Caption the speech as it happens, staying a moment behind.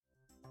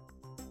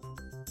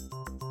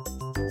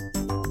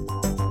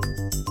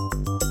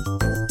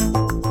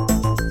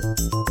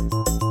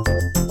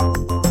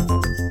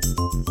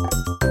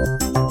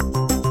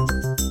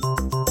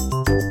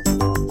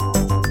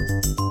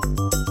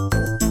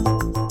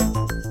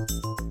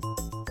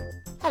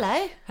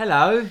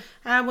Hello.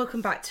 And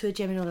welcome back to a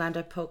Gem in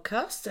Orlando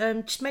podcast.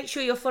 Just make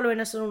sure you're following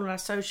us on all our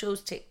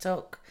socials,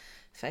 TikTok,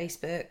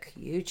 Facebook,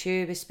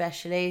 YouTube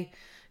especially.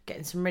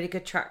 Getting some really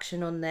good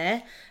traction on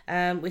there.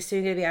 We're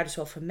soon going to be able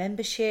to offer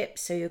membership,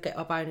 so you'll get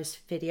our bonus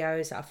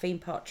videos, our theme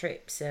park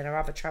trips and our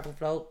other travel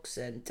vlogs.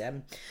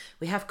 And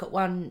we have got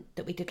one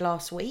that we did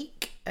last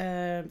week,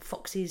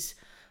 Foxy's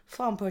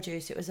Farm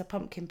Produce. It was a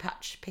pumpkin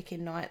patch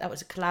picking night. That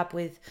was a collab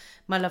with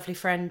my lovely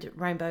friend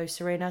Rainbow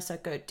Serena, so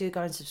do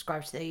go and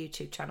subscribe to their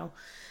YouTube channel.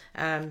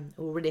 It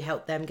will really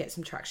help them get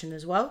some traction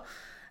as well.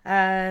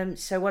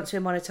 So once we're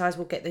monetized,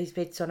 we'll get these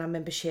vids on our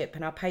membership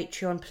and our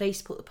Patreon. Please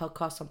support the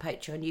podcast on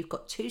Patreon. You've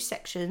got 2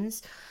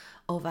 sections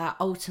of our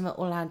Ultimate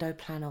Orlando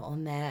Planner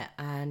on there,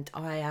 and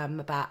I am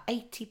about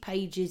 80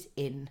 pages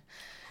in.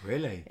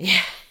 Really?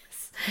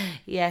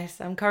 Yes,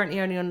 I'm currently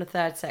only on the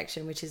 3rd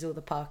section, which is all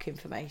the park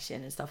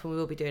information and stuff, and we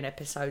will be doing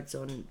episodes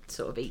on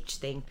sort of each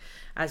thing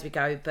as we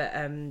go, but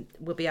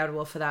we'll be able to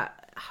offer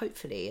that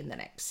hopefully in the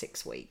next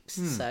 6 weeks.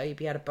 So you'll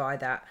be able to buy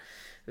that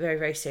very,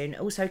 very soon.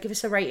 Also, give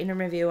us a rating and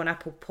review on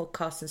Apple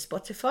Podcasts and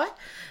Spotify.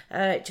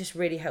 It just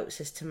really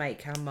helps us to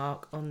make our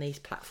mark on these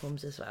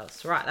platforms as well.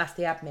 So, right, that's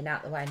the admin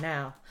out the way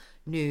now.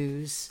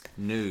 News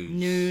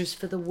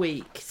for the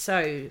week.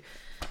 So,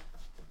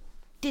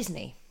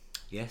 Disney.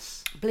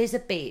 Yes.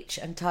 Blizzard Beach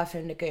and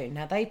Typhoon Lagoon.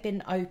 Now, they've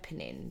been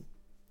opening,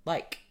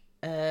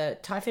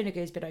 Typhoon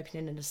Lagoon's been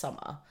opening in the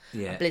summer.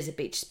 Yeah. And Blizzard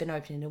Beach has been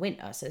opening in the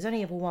winter. So there's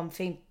only ever one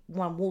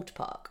water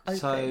park open.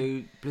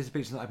 So Blizzard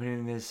Beach is not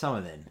opening in the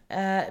summer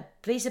then?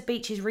 Blizzard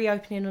Beach is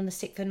reopening on the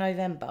 6th of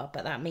November,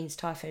 but that means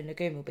Typhoon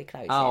Lagoon will be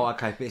closing. Oh,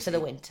 okay. But for the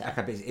winter.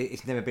 Okay, but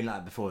it's never been like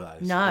that before though.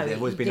 No, it's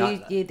always been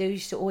like that. There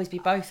used to always be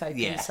both open.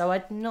 Yeah. So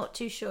I'm not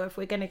too sure if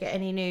we're going to get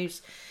any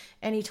news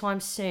anytime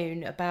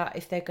soon about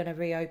if they're going to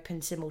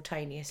reopen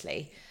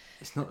simultaneously.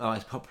 It's not the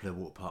most popular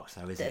water parks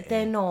though, is it?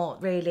 They're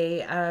not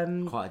really.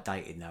 Quite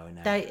dated now,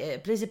 isn't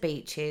it? Blizzard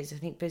Beach is. I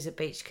think Blizzard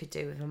Beach could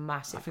do with a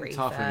massive refurb.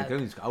 Typhoon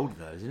Lagoon's older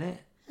though, isn't it?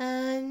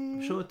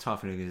 I'm sure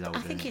Typhoon Lagoon is older.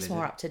 I think it's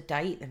more up to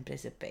date than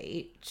Blizzard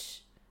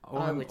Beach. All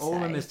I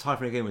remember is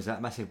Typhoon Lagoon was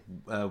that massive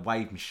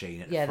wave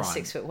machine at the front. Yeah, the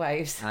 6-foot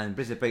waves. And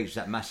Blizzard Beach was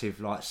that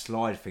massive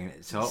slide thing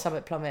at the top.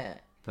 Summit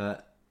Plummet.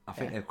 But I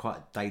think they're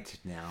quite dated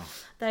now.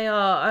 They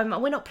are.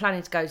 We're not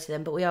planning to go to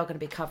them, but we are going to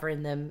be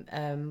covering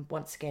them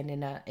once again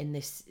in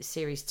this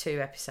series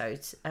 2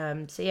 episodes.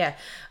 So yeah.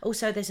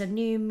 Also, there's a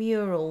new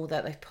mural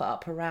that they've put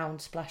up around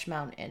Splash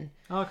Mountain.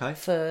 Okay.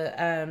 For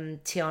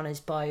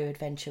Tiana's Bayou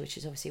Adventure, which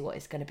is obviously what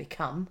it's going to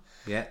become.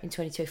 Yeah. In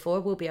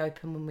 2024, we'll be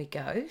open when we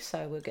go,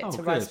 so we'll get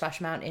to ride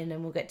Splash Mountain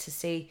and we'll get to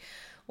see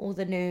all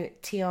the new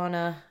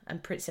Tiana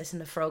and Princess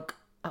and the Frog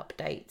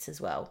updates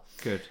as well.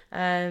 Good.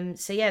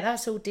 So yeah,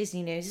 that's all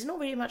Disney news. There's not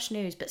really much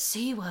news, but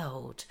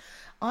SeaWorld,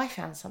 I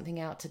found something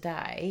out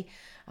today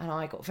and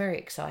I got very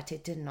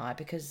excited, didn't I?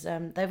 Because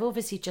they've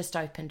obviously just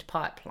opened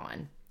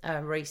Pipeline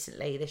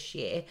recently this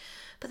year,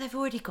 but they've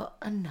already got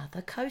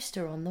another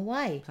coaster on the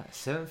way. Is that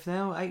 7th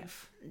now?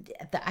 8th?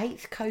 The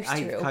 8th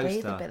coaster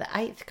be. The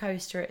 8th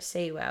coaster at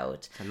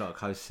SeaWorld. There's a lot of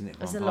coasters in it.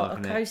 There's a lot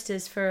of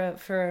coasters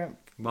for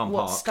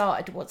what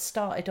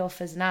started off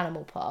as an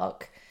animal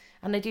park.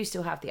 And they do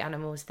still have the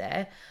animals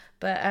there.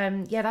 But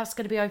yeah, that's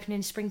going to be opening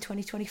in spring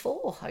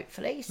 2024,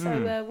 hopefully.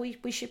 So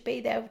we should be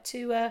there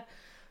to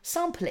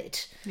sample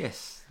it.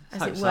 Yes.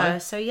 As it were.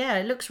 So yeah,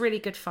 it looks really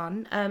good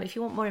fun. If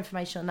you want more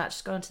information on that,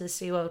 just go onto the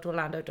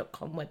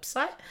SeaWorldOrlando.com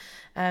website.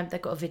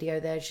 They've got a video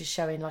there just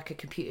showing like a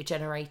computer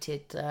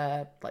generated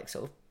like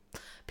sort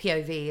of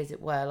POV, as it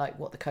were, like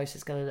what the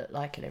coaster's going to look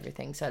like and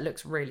everything. So it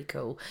looks really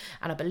cool.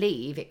 And I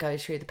believe it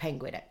goes through the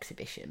Penguin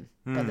exhibition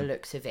by the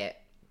looks of it.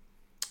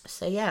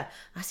 So yeah,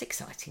 that's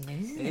exciting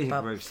news, isn't it,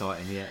 Bob? Very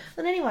exciting, yeah.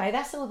 But anyway,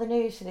 that's all the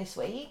news for this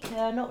week.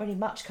 Not really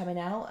much coming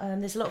out.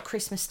 There's a lot of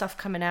Christmas stuff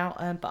coming out,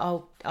 but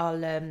I'll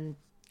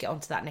get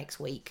onto that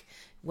next week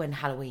when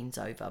Halloween's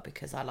over,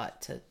 because I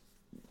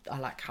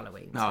like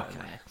Halloween. So,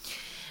 okay.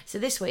 So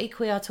this week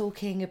we are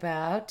talking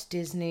about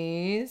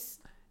Disney's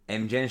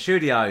MGM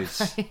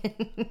Studios.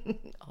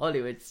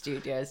 Hollywood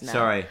Studios now.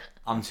 Sorry,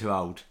 I'm too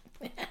old.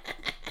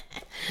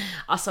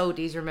 Us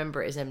oldies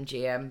remember it as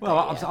MGM. Well,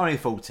 I'm only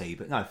 40,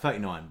 but no,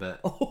 39,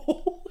 but...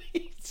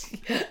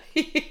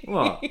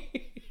 What?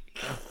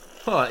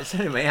 What? It's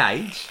only my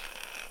age.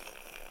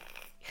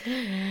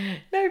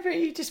 No, but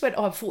you just went,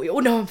 I'm 40. Oh,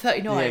 no, I'm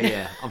 39.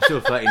 Yeah, I'm still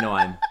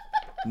 39.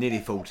 Nearly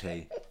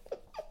 40.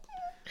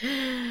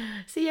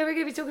 So yeah, we're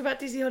going to be talking about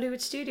Disney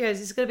Hollywood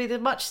Studios. It's going to be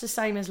much the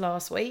same as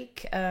last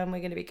week. We're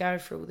going to be going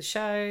through all the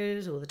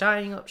shows, all the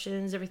dining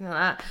options, everything like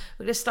that.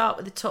 We're going to start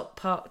with the top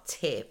park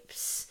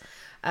tips.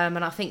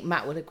 And I think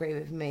Matt will agree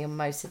with me on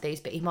most of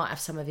these, but he might have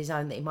some of his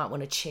own that he might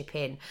want to chip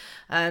in.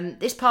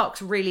 This park's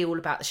really all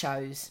about the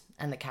shows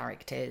and the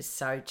characters,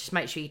 so just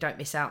make sure you don't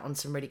miss out on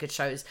some really good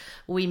shows.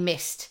 We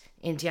missed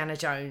Indiana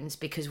Jones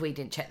because we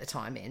didn't check the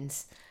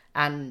timings,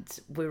 and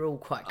we're all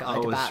quite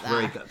gutted about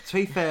that. To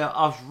be fair,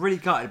 I was really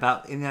gutted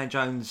about Indiana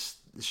Jones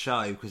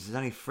show because there's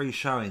only 3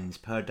 showings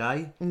per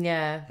day.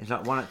 Yeah. It's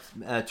like one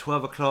at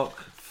 12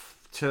 o'clock,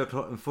 2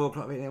 o'clock and 4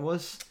 o'clock. I think it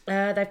was.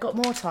 They've got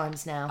more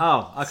times now.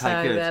 Oh,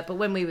 okay, good. But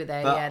when we were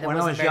there, But there when I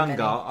wasn't was very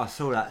younger, many. I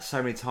saw that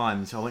so many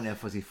times. I went there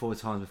obviously 4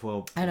 times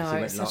before. I know,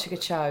 obviously it's went such a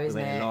good show, isn't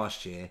we went it? there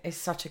last year. It's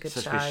such a good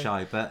show. Such a good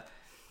show. But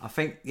I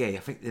think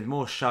there's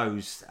more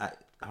shows at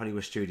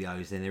Hollywood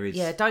Studios than there is.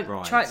 Yeah, don't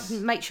rides.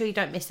 make sure you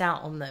don't miss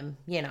out on them.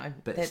 You know,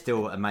 But it's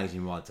still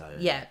amazing rides though.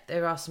 yeah,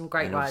 there are some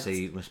great And rides.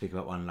 obviously we'll speak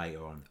about one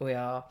later on. We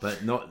are.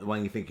 But not the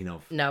one you're thinking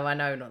of. No, I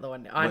know not the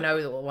one. I know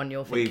the one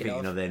you're What are you thinking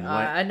thinking of then?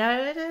 I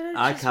know.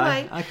 Just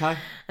Okay. wait.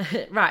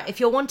 Okay. Right,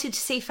 if you're wanting to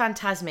see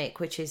Phantasmic,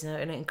 which is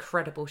an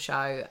incredible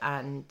show,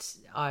 and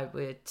I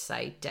would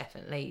say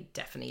definitely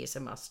is a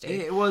must do.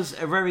 It was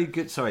a very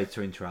good. Sorry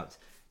to interrupt.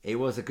 It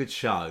was a good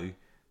show,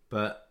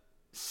 but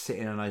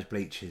sitting on those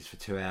bleachers for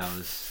 2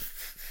 hours,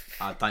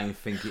 I don't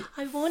think it.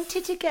 I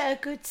wanted to get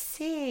a good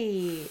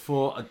seat.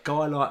 For a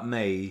guy like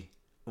me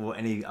or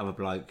any other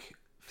bloke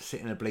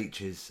sitting in the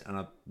bleachers, and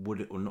I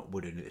would or not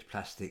wooden, it was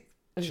plastic.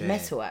 It was chair,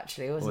 metal,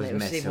 actually, wasn't it?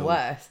 Which is even metal,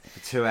 worse. For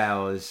 2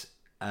 hours,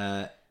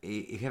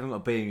 if you haven't got a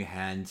beer in your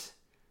hand,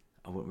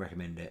 I wouldn't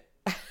recommend it.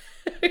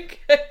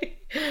 Okay.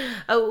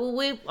 I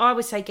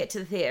would say get to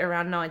the theatre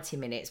around 90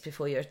 minutes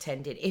before you're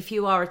attending. If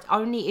you're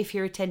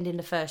attending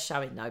the first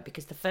showing though,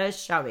 because the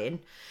first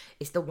showing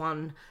is the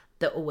one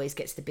that always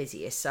gets the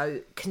busiest.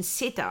 So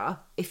consider,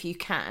 if you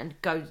can,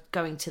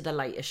 going to the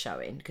later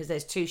showing, because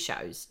there's 2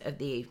 shows of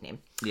the evening.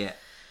 Yeah.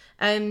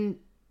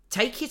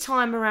 Take your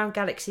time around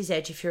Galaxy's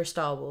Edge if you're a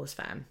Star Wars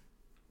fan,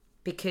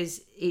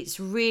 because it's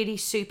really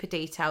super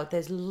detailed.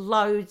 There's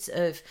loads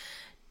of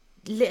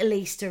little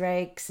Easter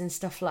eggs and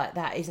stuff like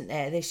that, isn't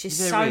there? There's just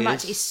so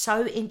much. It's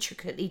so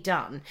intricately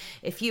done.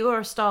 If you are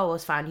a Star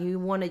Wars fan,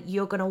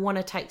 you're gonna want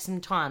to take some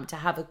time to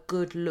have a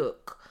good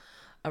look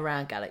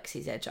around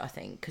Galaxy's Edge, I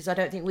think, because I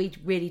don't think we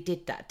really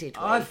did that, did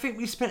we? I think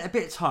we spent a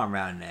bit of time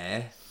around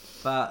there,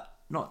 but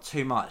not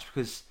too much,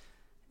 because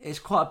it's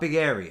quite a big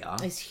area.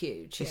 It's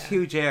huge. It's a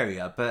huge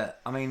area,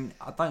 but I mean,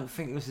 I don't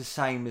think it was the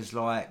same as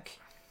I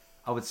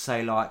would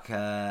say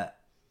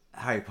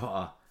Harry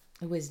Potter.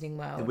 The Wizarding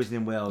World. The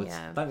Wizarding World.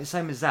 Yeah. Don't be the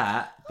same as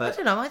that, but I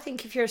don't know. I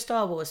think if you're a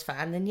Star Wars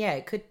fan, then yeah,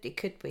 it could be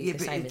the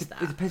same as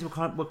that. It depends what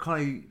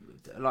kind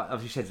of, like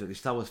as you said, like a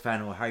Star Wars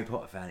fan or a Harry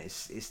Potter fan.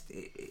 It's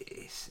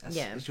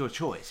your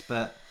choice.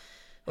 But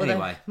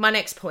anyway, my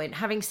next point.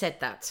 Having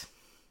said that,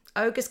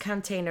 Ogre's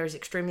Cantina is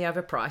extremely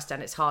overpriced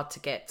and it's hard to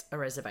get a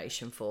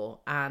reservation for,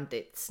 and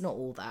it's not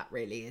all that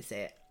really, is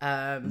it?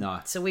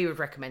 No. So we would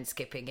recommend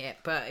skipping it.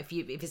 But if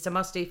it's a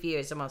must do for you,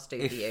 it's a must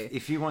do for you.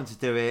 If you want to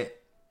do it,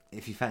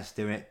 if you fancy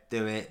doing it,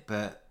 do it.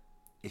 But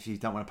if you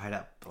don't want to pay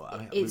that,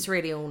 it's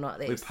really all not.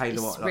 It's paid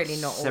really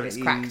not all it's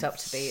cracked up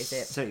to be, is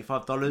it?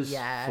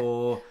 $75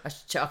 for a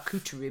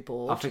charcuterie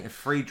board. I think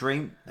three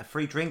drinks,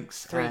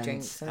 and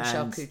a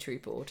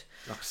charcuterie board,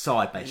 like a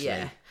side basically.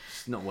 Yeah.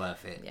 It's not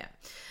worth it. Yeah.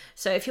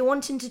 So if you're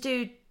wanting to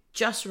do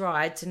just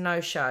rides and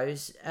no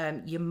shows,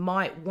 you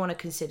might want to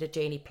consider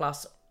Genie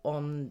Plus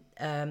on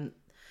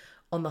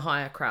the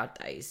higher crowd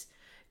days,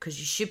 because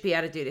you should be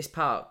able to do this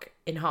park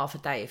in half a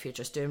day if you're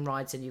just doing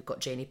rides and you've got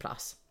Genie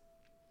Plus.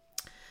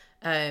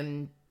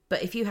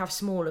 But if you have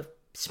smaller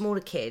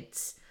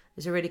kids,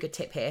 there's a really good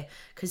tip here.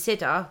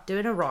 Consider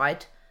doing a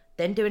ride,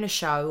 then doing a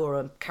show or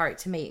a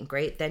character meet and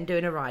greet, then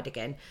doing a ride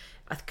again,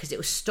 because it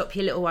will stop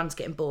your little ones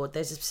getting bored.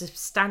 There's a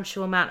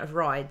substantial amount of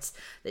rides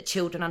that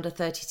children under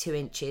 32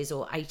 inches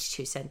or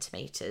 82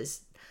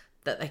 centimetres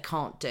that they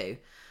can't do.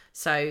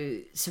 So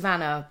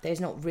Savannah, there's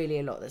not really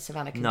a lot that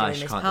Savannah can do in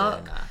this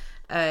park.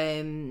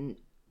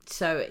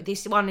 So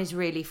this one is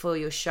really for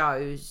your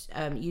shows.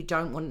 You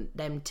don't want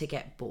them to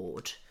get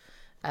bored.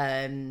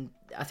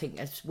 I think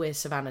as we're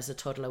Savannah's a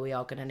toddler, we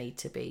are going to need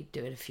to be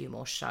doing a few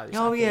more shows.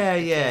 Oh,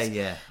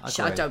 yeah.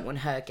 I don't want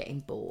her getting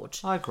bored.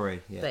 I agree,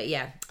 yeah. But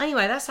yeah.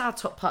 Anyway, that's our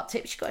top part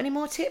tips. You got any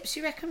more tips,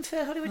 you reckon,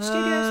 for Hollywood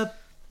Studios?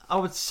 I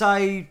would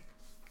say,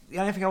 the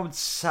only thing I would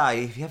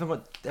say, if you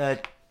haven't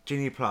got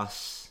Genie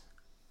Plus,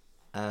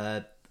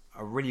 I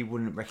really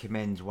wouldn't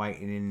recommend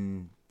waiting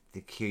in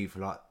the queue for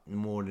like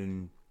more than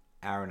an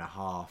hour and a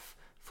half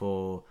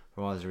for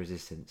Rise of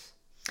Resistance.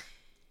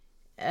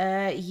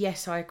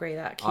 Yes, I agree.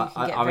 That queue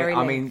can get very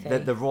lengthy. I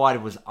mean, the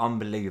ride was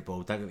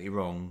unbelievable. Don't get me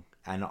wrong,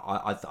 and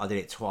I did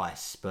it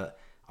twice, but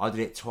I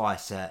did it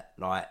twice at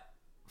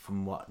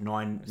from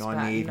 9 in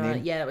the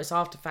evening. Yeah, it was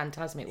after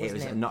Phantasmic,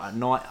 wasn't it? It was at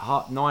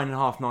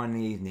 9:30, 9 in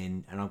the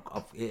evening, and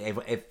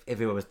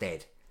everyone was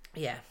dead.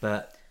 Yeah.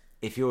 But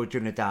if you're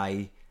during the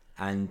day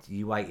and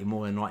you waited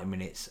more than 90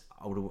 minutes,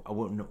 I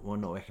would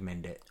not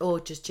recommend it.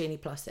 Or just Genie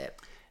Plus it.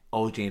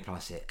 Or Genie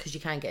Plus it. Because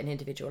you can get an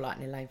individual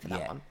lightning lane for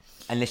that one.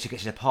 Unless you get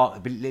to the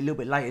park a little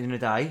bit later in the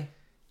day.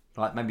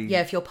 Like maybe...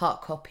 Yeah, if you're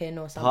park hopping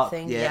or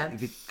something.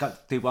 If you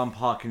do one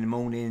park in the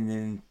morning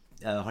and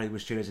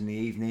Hollywood Studios in the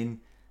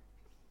evening,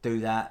 do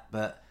that.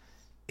 But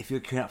if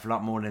you're queuing up for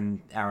like more than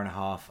an hour and a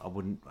half, I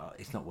wouldn't...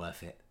 it's not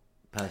worth it,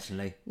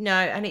 personally. No,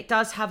 and it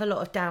does have a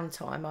lot of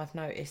downtime, I've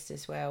noticed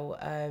as well.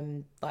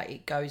 Like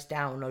it goes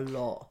down a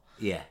lot.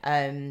 Yeah.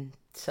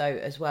 So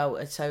as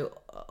well, so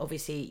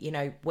obviously, you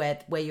know, where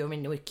you're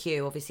in the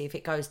queue, obviously if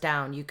it goes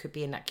down, you could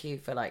be in that queue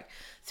for like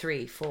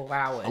 3-4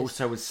 hours.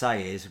 Also, I would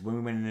say is when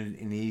we went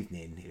in the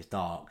evening, it was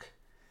dark.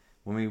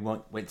 When we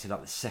went to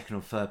like the second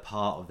or third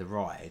part of the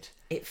ride,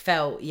 it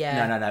felt,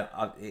 yeah. No.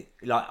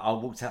 I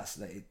walked out.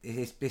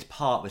 This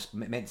part was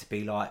meant to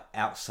be like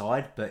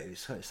outside, but it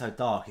was so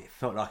dark. It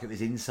felt like it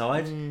was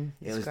inside.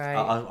 It was. Great.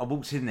 I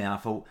walked in there. I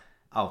thought,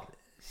 oh,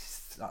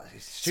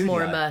 it's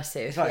more immersive.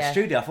 It's like yeah. a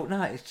studio. I thought,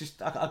 no, it's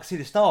just I could see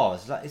the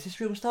stars. Like, is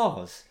this real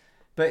stars?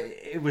 But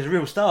it was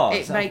real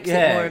stars. It makes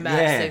it more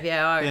immersive.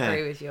 Yeah, I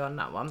agree with you on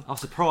that one. I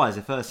was surprised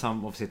the first time,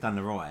 obviously, I'd done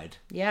the ride.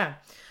 Yeah.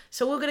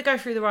 So we're going to go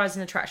through the rides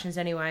and attractions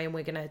anyway, and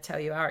we're going to tell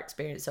you our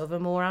experience of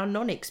them or our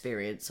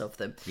non-experience of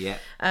them. Yeah.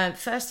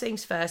 First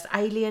things first,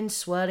 Alien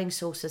Swirling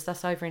Saucers.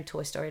 That's over in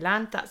Toy Story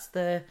Land. That's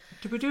the...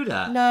 Did we do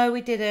that? No,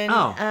 we didn't.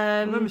 Oh,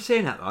 I remember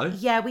seeing that though.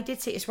 Yeah, we did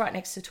see it. It's right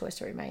next to Toy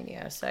Story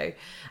Mania. So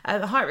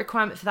the height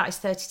requirement for that is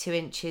 32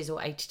 inches or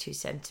 82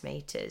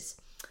 centimetres.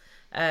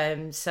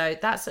 So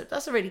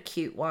that's a really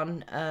cute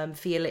one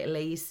for your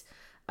littlies.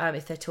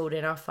 If they're tall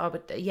enough,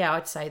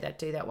 I'd say they'd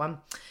do that one.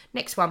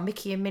 Next one,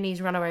 Mickey and Minnie's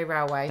Runaway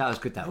Railway. That was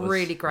good. That was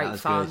really great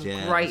fun. Good,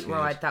 yeah, great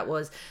ride. That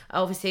was.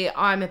 Obviously,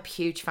 I'm a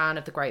huge fan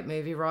of the Great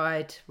Movie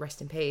Ride.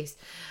 Rest in peace.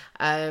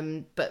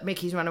 But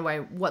Mickey's Runaway,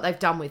 what they've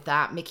done with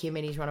that, Mickey and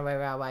Minnie's Runaway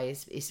Railway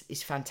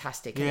is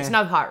fantastic. And there's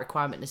no height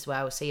requirement as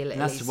well. So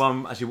that's the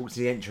one as you walk to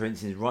the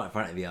entrance and it's right in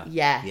front of you.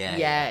 Yeah.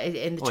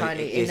 In the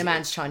Chinese, in the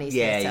man's Chinese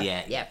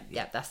theatre.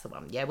 Yeah. That's the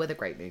one. Yeah, where the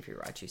Great Movie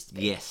Ride used to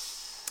be. Yes.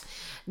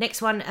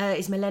 Next one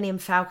is Millennium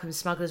Falcon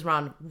Smuggler's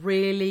Run.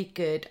 Really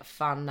good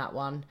fun, that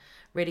one.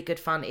 Really good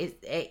fun.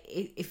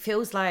 It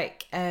feels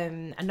like,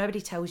 and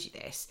nobody tells you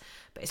this,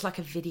 but it's like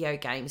a video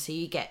game. So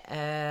you get...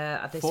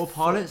 there's 4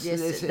 pilots?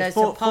 There's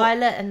a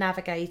pilot, a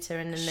navigator,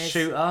 and then there's...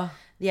 Shooter?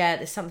 Yeah,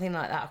 there's something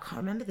like that. I can't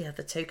remember the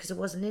other two because I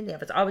wasn't in the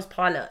other. I was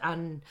pilot,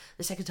 and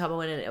the second time I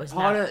went in, it was...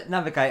 Pilot,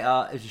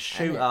 navigator, it was a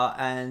shooter,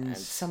 and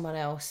someone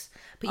else.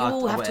 But you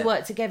all have to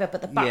work together,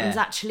 but the buttons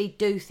actually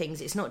do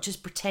things. It's not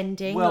just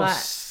pretending. Well,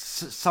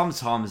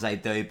 sometimes they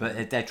do,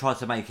 but they try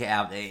to make it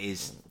out that it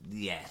is,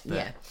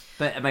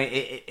 But I mean,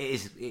 it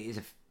is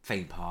a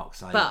theme park.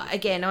 So. But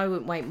again, I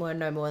wouldn't wait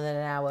no more than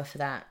an hour for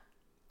that.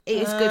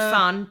 It is good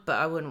fun, but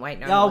I wouldn't wait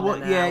more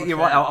than an hour. You're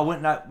right. I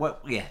wouldn't know.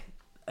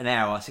 An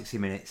hour, 60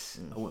 minutes.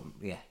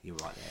 You're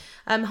right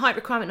there. Height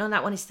requirement on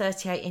that one is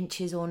 38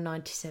 inches or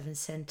 97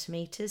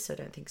 centimetres. So I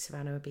don't think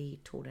Savannah would be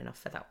tall enough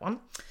for that one.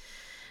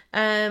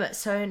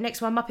 So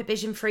next one, Muppet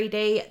Vision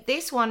 3D.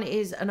 This one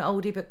is an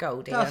oldie but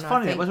goldie. That was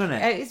funny, wasn't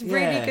it? It's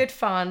really good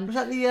fun. Was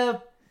that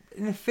the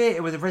in the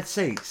theatre with the red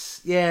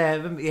seats? Yeah,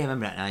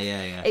 remember that now.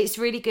 Yeah. It's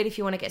really good if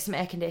you want to get some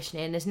air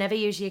conditioning. There's never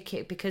usually a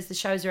queue because the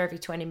shows are every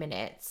 20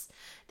 minutes.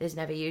 There's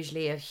never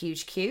usually a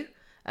huge queue.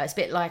 It's a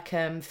bit like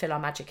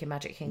PhilharMagic in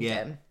Magic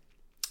Kingdom.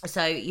 Yeah.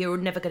 So you're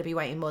never going to be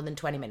waiting more than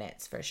 20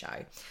 minutes for a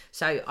show.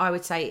 So I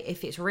would say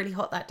if it's really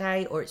hot that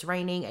day or it's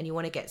raining and you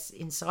want to get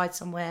inside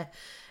somewhere,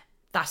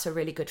 that's a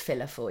really good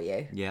filler for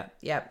you. Yeah.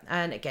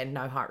 And again,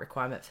 no height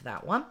requirement for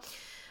that one.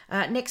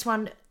 Next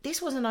one,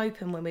 this wasn't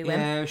open when we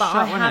went, but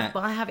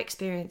I have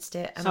experienced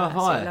it, and I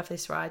absolutely love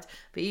this ride.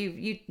 But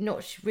you're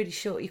not really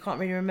sure, you can't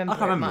really remember. I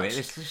can't remember much.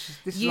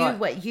 This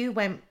you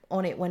went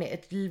on it when it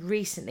had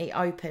recently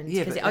opened,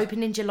 because it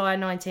opened in July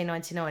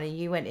 1999, and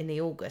you went in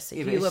the August. So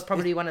you were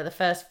probably one of the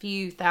first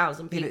few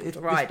thousand people to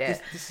ride it.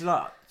 This is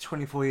like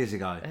 24 years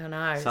ago. I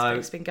know.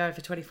 It's been going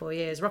for 24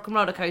 years. Rock and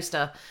Roller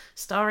Coaster,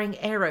 starring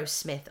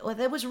Aerosmith. Well,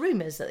 there was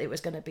rumours that it was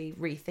going to be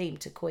rethemed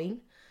to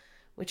Queen,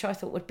 which I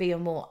thought would be a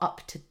more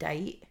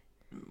up-to-date.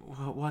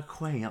 Why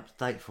Queen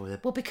up-to-date for them?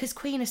 Well, because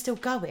Queen are still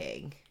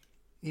going.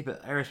 Yeah,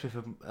 but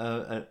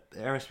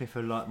Aerosmith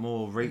are like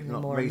more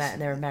recent.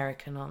 They're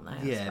American, aren't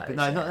they? Yeah, but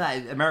no, not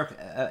that.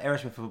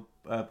 Aerosmith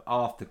are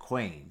after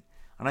Queen.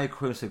 I know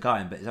Queen are still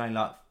going, but it's only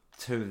like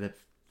 2 of the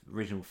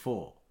original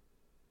 4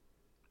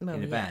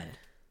 in the band.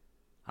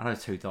 I know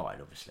 2 died,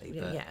 obviously.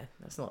 But... Yeah,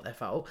 that's not their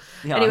fault.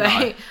 Yeah,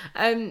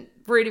 anyway,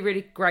 really,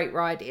 really great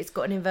ride. It's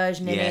got an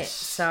inversion in it,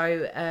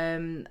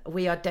 so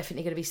we are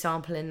definitely going to be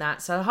sampling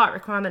that. So the height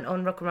requirement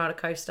on Rock and Roller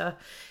Coaster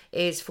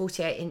is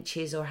 48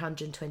 inches or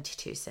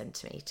 122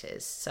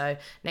 centimetres. So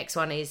next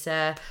one is,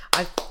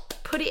 I've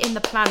put it in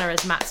the planner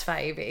as Matt's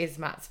fave. It is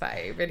Matt's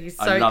fave, and he's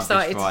so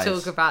excited to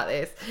talk about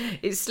this.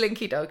 It's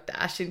Slinky Dog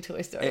Dash in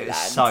Toy Story Land. It was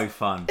so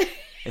fun.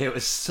 It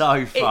was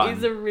so fun. It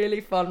is a really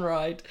fun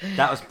ride.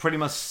 That was pretty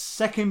much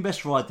second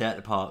best ride there at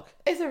the park.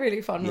 It's a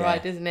really fun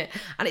ride, isn't it?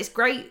 And it's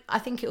great. I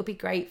think it'll be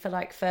great for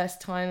like first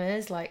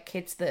timers, like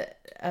kids that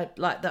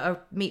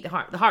meet the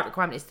height. The height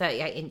requirement is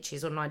 38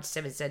 inches or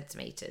 97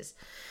 centimetres.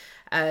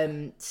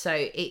 So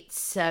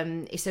it's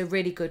a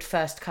really good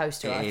first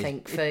coaster, I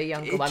think, for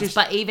younger ones.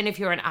 But even if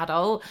you're an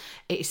adult,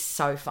 it's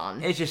so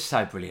fun. It's just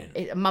so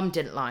brilliant. Mum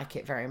didn't like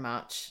it very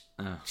much.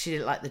 She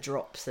didn't like the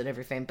drops and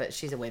everything, but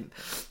she's a wimp.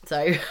 So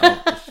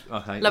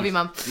okay, love you,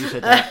 Mum. You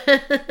said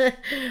that.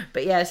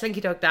 But yeah,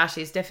 Slinky Dog Dash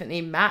is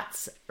definitely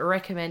Matt's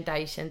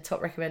recommendation,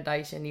 top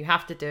recommendation. You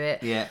have to do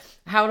it. Yeah.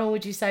 How long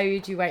would you say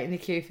would you wait in the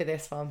queue for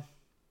this one?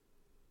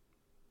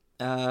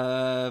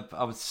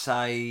 I would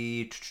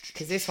say.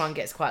 Because this one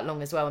gets quite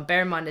long as well. And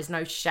bear in mind, there's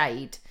no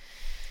shade.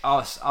 I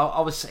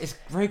was. It's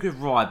a very good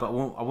ride, but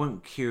I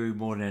won't queue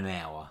more than an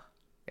hour.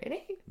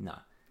 Really? No.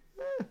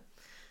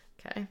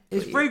 Okay.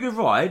 It's a very good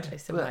ride.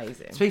 It's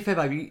amazing. To be fair,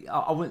 baby,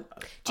 I wouldn't.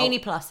 Genie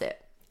Plus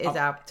it is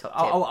our top tip.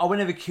 I would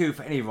never queue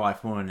for any ride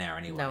for more than an hour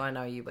anyway. No, I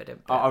know you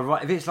wouldn't.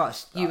 But If it's like.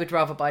 you would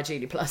rather buy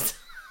Genie Plus.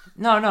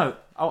 No,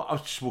 I'll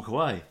just walk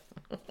away.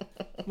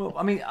 Well,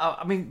 I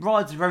mean,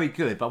 rides are very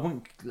good, but I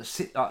wouldn't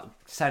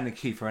stay in the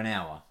queue for an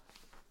hour.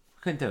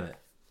 I couldn't do it.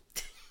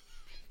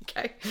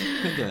 Okay.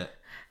 Couldn't do it.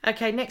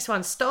 Okay, next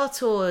one. Star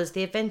Tours,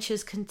 The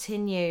Adventures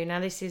Continue. Now,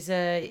 this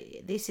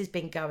has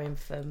been going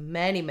for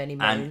many, many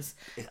moons.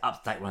 And it's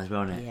up to date one as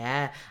well, isn't it?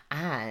 Yeah,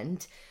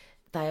 and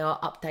they are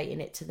updating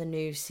it to the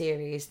new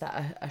series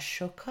that a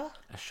shocker.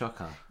 A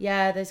shocker.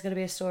 Yeah, there's going to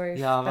be a story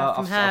Yeah,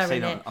 from her I've seen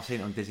in it. I've seen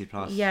it on Disney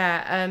Plus.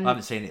 Yeah, I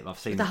haven't seen it, but I've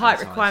seen the it. height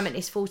requirement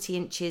is 40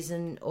 inches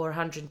or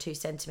 102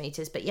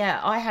 centimeters. But yeah,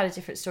 I had a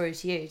different story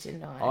to you,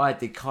 didn't I? I had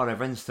the Kylo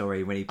Ren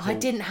story when he. I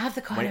didn't have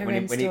the Kylo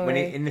Ren story. When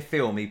he in the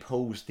film he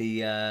pulls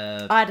the.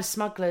 I had a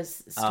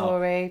smuggler's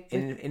story.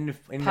 In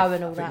Poe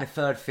and all I think that. the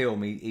third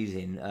film he's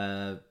in,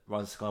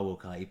 Rise of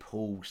Skywalker, he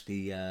pulls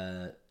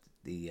the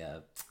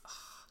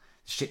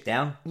ship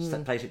down,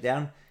 place it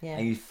down, Yeah.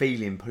 and you feel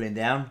him pulling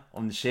down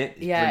on the ship.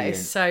 It's Yeah, brilliant.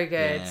 it's so good.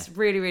 Yeah. It's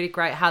really, really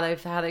great how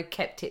they've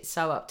kept it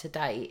so up to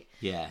date.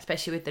 Yeah.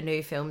 Especially with the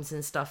new films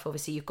and stuff.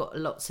 Obviously, you've got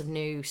lots of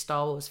new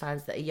Star Wars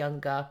fans that are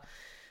younger,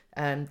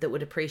 that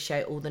would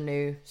appreciate all the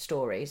new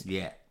stories.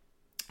 Yeah.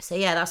 So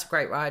yeah, that's a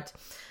great ride.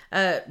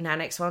 Now,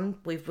 next one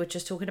we're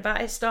just talking about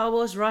is Star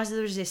Wars: Rise of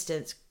the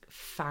Resistance.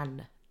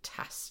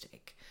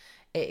 Fantastic.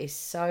 It is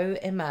so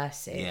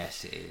immersive.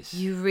 Yes, it is.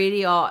 You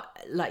really are,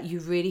 like, you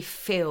really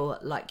feel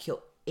like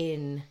you're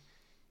in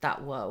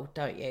that world,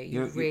 don't you?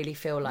 You really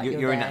feel like you're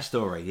in there. that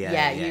story. Yeah,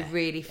 Yeah, yeah. you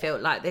really feel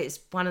like it's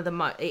one of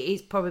the it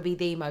is probably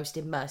the most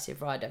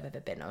immersive ride I've ever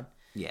been on.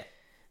 Yeah.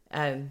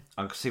 I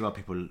can see why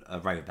people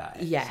rave about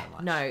it. Yeah, so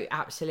much. no,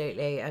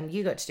 absolutely. And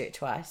you got to do it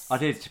twice. I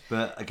did,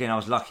 but again, I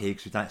was lucky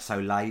because we've done it so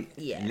late.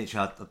 Yeah. And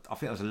literally, I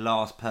think I was the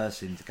last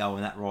person to go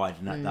on that ride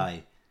on that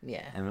day.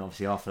 Yeah. And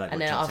obviously after that, And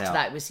we then got after chucked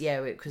that out. was,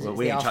 yeah, because Well, it was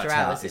we the didn't chucked after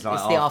out. hours. It's It's like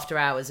the half- after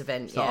hours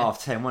event. It's like Yeah.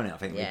 10, wasn't it? I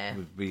think Yeah.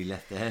 we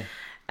left there.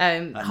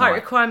 Height night.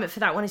 requirement for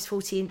that one is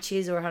 40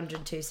 inches or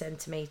 102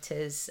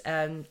 centimeters.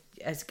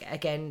 As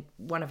again,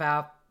 one of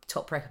our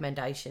top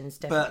recommendations.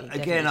 Definitely. But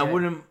again, I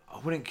definitely do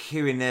it. wouldn't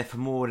queue in there for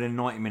more than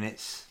 90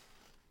 minutes.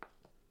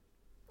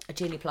 A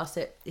Genie Plus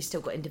it. It's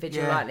still got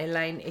individual Yeah. lightning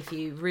lane. If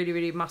you really,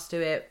 really must do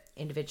it,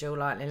 individual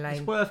lightning lane.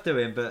 It's worth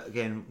doing, but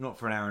again, not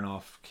for an hour and a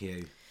half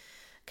queue.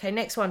 Okay,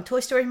 next one. Toy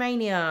Story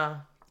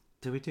Mania.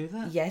 Did we do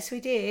that? Yes, we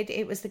did.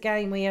 It was the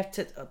game where you have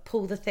to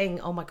pull the thing.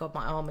 Oh my god,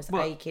 my arm was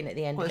What? aching at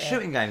the end What, of a it.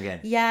 shooting game again?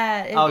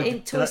 Yeah, Oh, in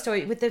did Toy I-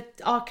 Story with the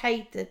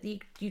arcade that you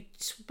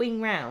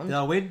swing round. Did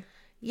I win?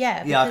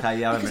 Yeah, Yeah, because, okay,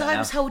 yeah, I because remember I now.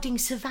 was holding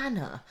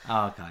Savannah.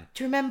 Oh, okay.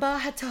 Do you remember? I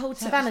had to hold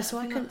Savannah, so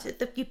I couldn't.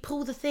 You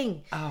pull the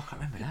thing, Oh, I can't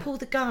remember that. pull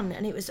the gun,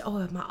 and it was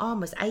my arm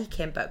was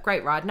aching. But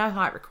great ride, no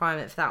height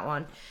requirement for that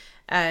one.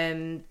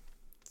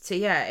 So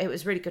yeah, it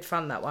was really good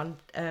fun, that one.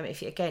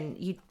 If you, again,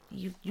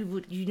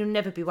 you'll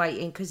never be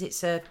waiting because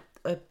it's a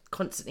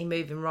constantly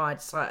moving ride.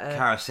 It's like a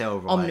Carousel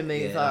ride.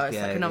 Omnimover. Yeah, It's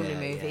like an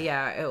Omnimover.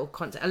 yeah. Yeah, it'll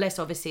unless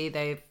obviously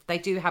they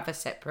do have a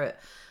separate.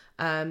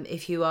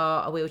 If you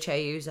are a wheelchair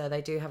user,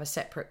 they do have a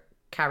separate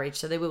carriage,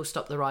 so they will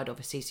stop the ride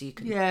obviously, so you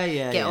can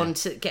get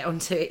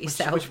onto it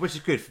yourself. Which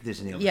is good for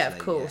Disney, obviously. Yeah, of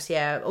course.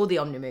 Yeah. All the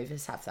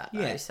Omnimovers have that though.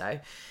 Yeah. So,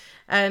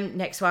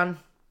 next one,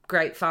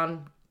 great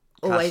fun.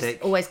 Classic.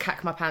 Always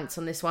cack my pants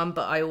on this one,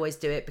 but I always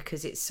do it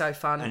because it's so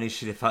fun. And he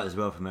should have photos as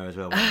well from her as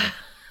well. wasn't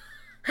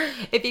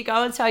If you go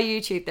onto our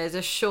YouTube, there's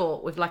a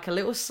short with like a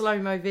little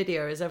slow-mo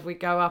video as if we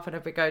go up and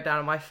if we go down,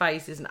 and my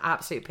face is an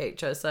absolute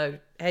picture. So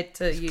head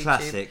to YouTube.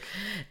 Classic.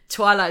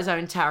 Twilight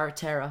Zone Tower of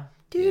Terror.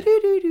 Yeah.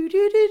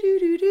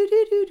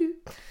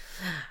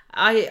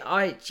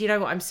 I do you know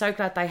what? I'm so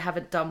glad they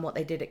haven't done what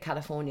they did at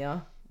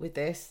California with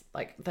this.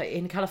 Like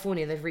in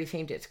California, they've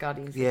rethemed it to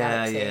Guardians of the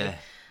Galaxy. Yeah.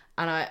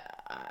 And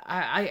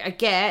I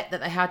get that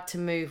they had to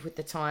move with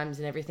the times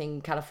and everything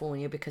in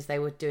California because they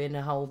were doing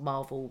a whole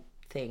Marvel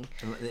thing.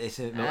 It's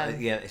a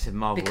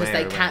Marvel Because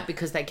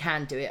era, they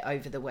can do it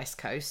over the West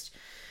Coast.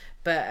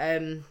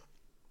 But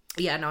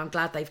yeah, no, I'm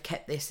glad they've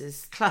kept this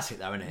as classic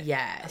though, isn't it?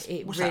 yeah,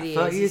 what's really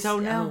that, 30 is. years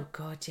old now? Oh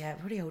god, yeah,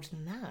 probably older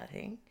than that, I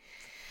think.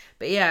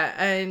 But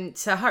yeah,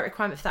 so height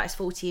requirement for that is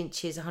 40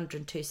 inches,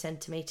 102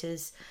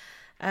 centimeters.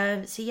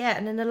 So yeah,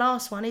 and then the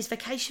last one is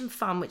Vacation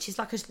Fun, which is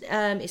like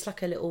it's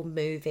like a little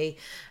movie,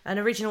 an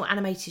original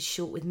animated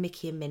short with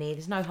Mickey and Minnie.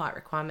 There's no height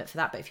requirement for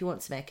that, but if you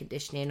want some air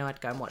conditioning, I'd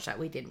go and watch that.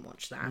 We didn't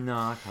watch that.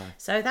 No, okay.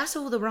 So that's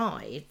all the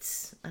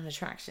rides and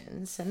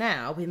attractions. So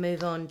now we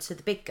move on to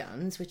the big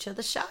guns, which are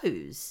the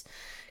shows.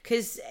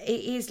 Because it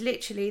is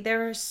literally,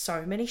 there are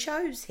so many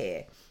shows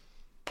here.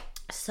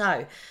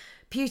 So,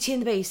 Beauty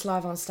and the Beast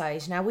live on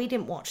stage. Now, we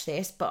didn't watch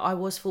this, but I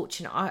was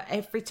fortunate.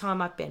 Every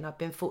time I've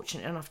been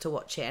fortunate enough to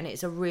watch it, and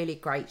it's a really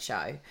great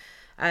show.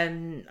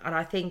 And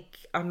I think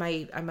I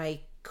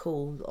may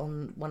call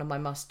on one of my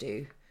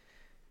must-do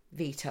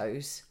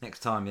vetoes. Next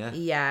time, yeah?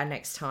 Yeah,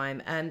 next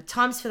time.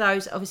 Times for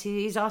those, obviously,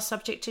 these are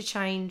subject to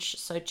change,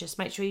 so just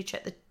make sure you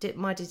check the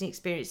My Disney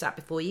Experience app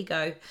before you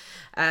go.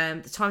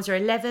 The times are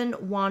 11,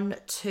 1,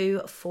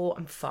 2, 4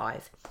 and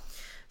 5.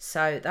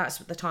 So that's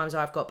the times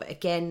I've got. But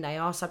again, they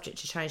are subject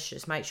to change. So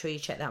just make sure you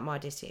check that My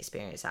Disney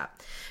Experience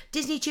app.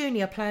 Disney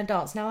Junior Play and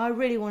Dance. Now, I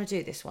really want to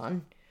do this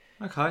one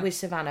with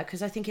Savannah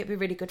because I think it'd be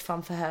really good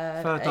fun for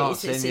her. For her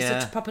dancing,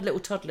 it's a proper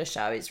little toddler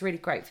show. It's really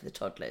great for the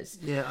toddlers.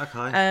 Yeah,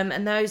 okay.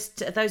 And those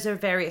are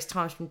various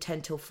times from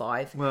 10 till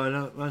 5. Well,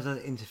 no, won't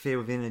that interfere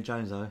with Indiana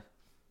Jones, though?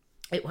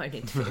 It won't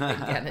interfere with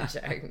Indiana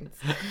Jones.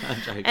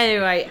 I'm joking.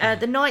 Anyway,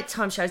 the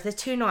nighttime shows. There's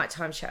 2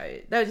 nighttime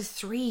shows. No, there's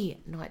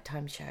 3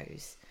 nighttime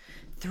shows.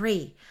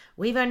 3.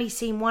 We've only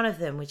seen one of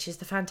them, which is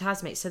the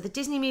Fantasmic. So the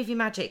Disney Movie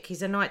Magic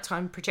is a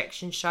nighttime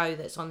projection show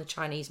that's on the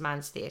Chinese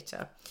Man's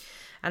Theatre.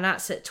 And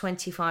that's at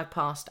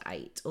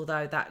 8:25,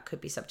 although that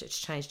could be subject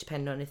to change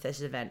depending on if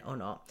there's an event or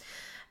not.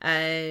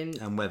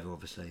 And weather,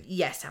 obviously.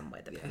 Yes, and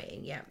weather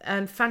permitting, yeah.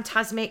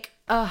 Fantasmic,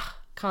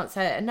 can't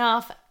say it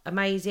enough.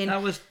 Amazing.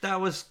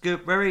 That was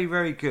good. Very,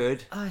 very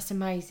good. Oh, it's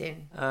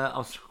amazing.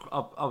 I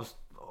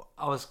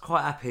was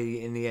quite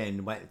happy in the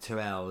end, waited 2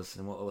 hours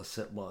and what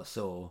I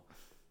saw.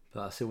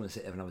 But I still want to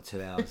sit there for another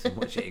 2 hours and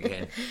watch it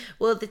again.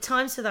 Well, the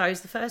times for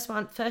those, the first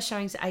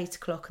showing's at 8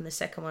 o'clock and the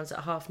second one's at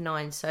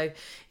 9:30. So if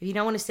you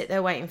don't want to sit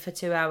there waiting for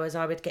 2 hours,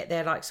 I would get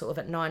there like sort of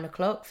at 9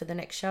 o'clock for the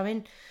next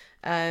showing.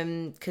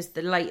 Because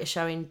the later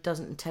showing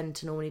doesn't tend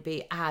to normally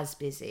be as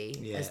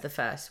busy as the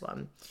first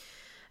one.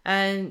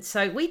 And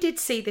so we did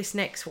see this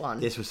next one.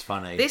 This was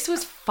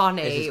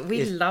funny.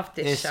 We loved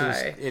this show.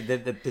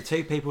 The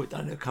 2 people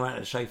that come out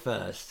of the show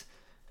first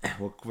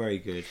were very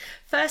good.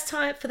 For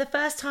the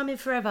first time in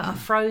forever, a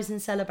Frozen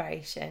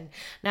celebration.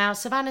 Now,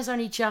 Savannah's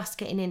only just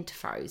getting into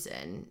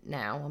Frozen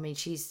now. I mean,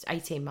 she's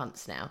 18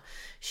 months now.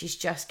 She's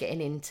just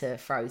getting into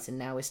Frozen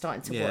now. We're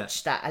starting to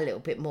watch that a little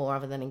bit more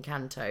other than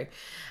Encanto.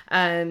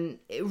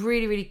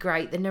 Really, really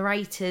great. The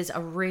narrators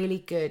are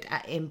really good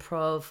at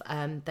improv.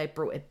 They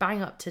brought it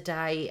bang up to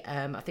date.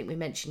 I think we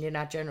mentioned in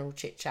our general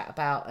chit chat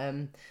about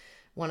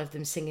one of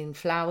them singing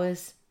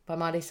Flowers by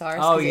Miley Cyrus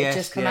because it had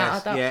just come out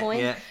at that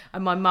point. Yeah.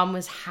 And my mum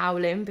was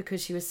howling because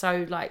she was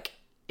so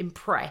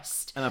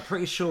impressed. And I'm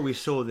pretty sure we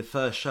saw the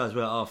first show as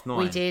well at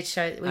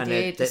 9:30. We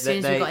did. As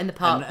soon as we got in the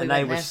park, and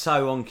they were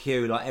so on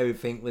cue.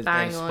 Everything was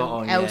bang spot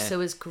on. Elsa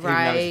was great.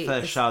 Even though it was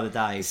the first show of the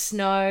day.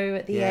 Snow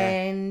at the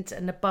end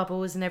and the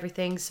bubbles and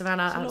everything.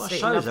 Savannah absolutely loved it.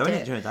 There's a lot of shows though, isn't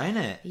it, during the day,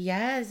 isn't it?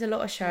 Yeah, there's a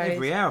lot of shows.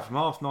 Every hour from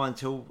 9:30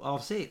 till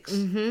 6:30.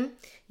 Mm-hmm.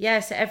 Yeah,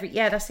 so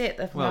that's it.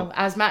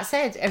 As Matt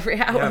said,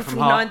 every hour from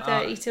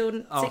 9:30 till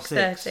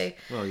 6:30.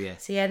 Well, yeah.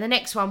 So the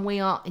next one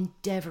we are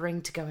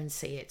endeavouring to go and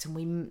see it,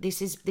 and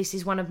this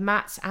is one of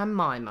Matt's and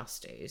my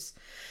must-dos.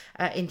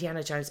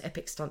 Indiana Jones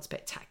Epic Stunt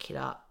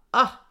Spectacular.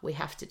 We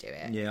have to do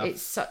it. Yeah,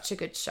 it's such a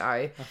good show.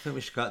 I think we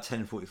should go at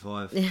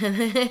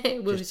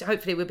 10:45.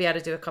 Hopefully we'll be able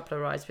to do a couple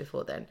of rides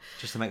before then,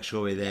 just to make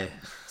sure we're there.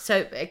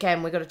 So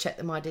again, we've got to check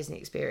the My Disney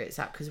Experience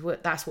app because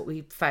that's what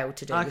we failed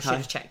to do. Okay. We should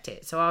have checked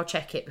it. So I'll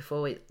check it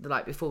before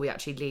we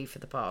actually leave for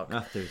the park.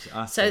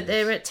 So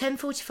they're at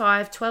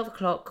 10:45, 12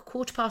 o'clock,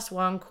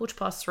 1:15,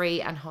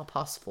 3:15, and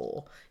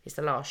 4:30 is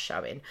the last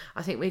showing.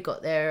 I think we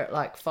got there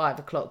at 5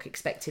 o'clock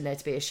expecting there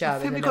to be a show. I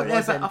think we got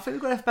there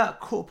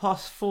about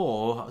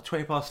 4:15,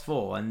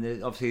 4:20,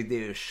 and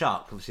obviously it was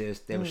shut. Obviously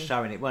they were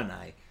showing it, weren't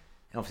they?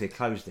 And obviously they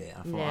closed it.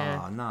 I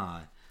thought, oh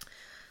no.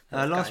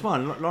 Last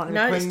one, Lightning McQueen.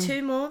 No, there's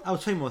 2 more. Oh,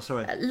 2 more,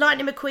 sorry.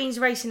 Lightning McQueen's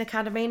Racing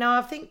Academy. Now,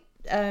 I think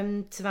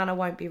Savannah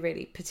won't be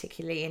really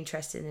particularly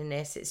interested in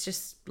this. It's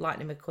just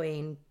Lightning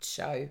McQueen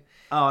show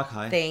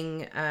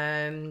thing.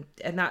 And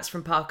that's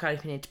from park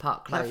opening to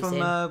park closing.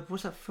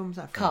 What's that film?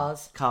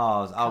 Cars.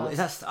 Oh, is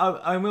that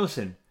Owen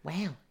Wilson?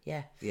 Wow,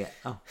 yeah. Yeah.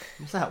 Oh,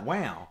 what's that?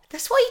 Wow.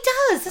 That's what he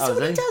does. That's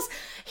what he does.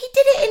 He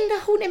did it in the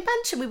Haunted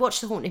Mansion. We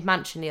watched the Haunted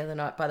Mansion the other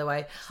night, by the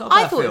way.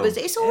 I thought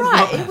it's all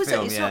right.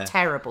 It's not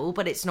terrible,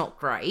 but it's not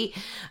great.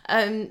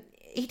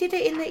 He did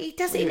it he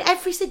does it in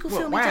every single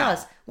film he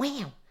does.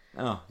 Wow.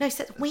 Oh. No, he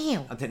said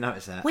wow. I didn't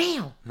notice that.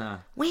 Wow. No.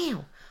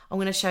 Wow. I'm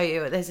going to show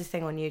you. There's this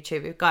thing on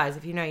YouTube. Guys,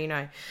 if you know, you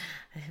know.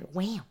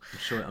 Wow. I'm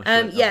sure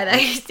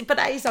but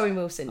that is Owen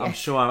Wilson. Yeah. I'm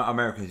sure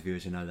American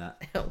viewers will know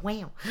that.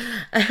 Wow.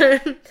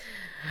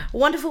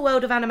 Wonderful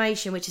World of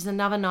Animation, which is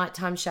another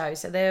nighttime show.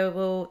 So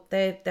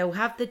they'll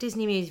have the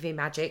Disney Movie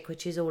Magic,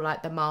 which is all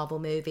the Marvel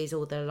movies,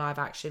 all the live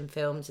action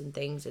films and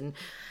things,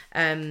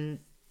 and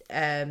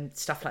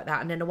stuff like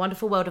that. And then A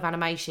Wonderful World of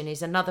Animation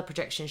is another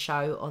projection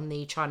show on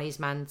the Chinese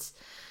Man's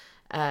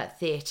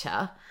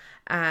Theatre.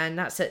 And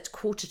that's at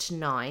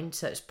 8:45,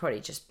 so it's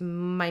probably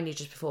mainly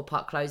just before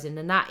park closing,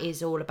 and that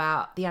is all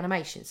about the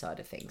animation side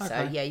of things. Okay.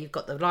 So you've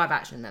got the live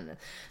action, and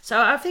so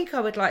I think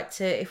I would like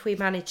to, if we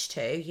manage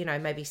to,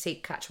 maybe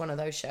catch one of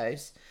those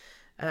shows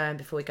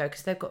before we go,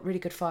 because they've got really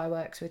good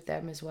fireworks with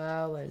them as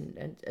well,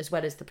 and as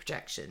well as the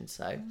projection.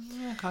 So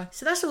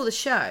so that's all the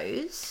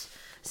shows.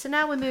 So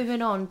now we're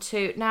moving on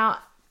to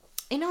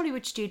in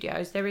Hollywood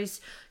Studios, there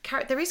is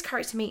character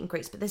meet and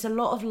greets, but there's a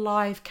lot of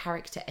live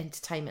character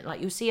entertainment.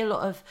 You'll see a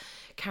lot of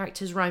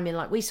characters roaming.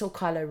 We saw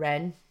Kylo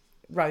Ren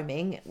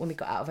roaming when we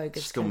got out of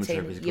Ogre's Canteen.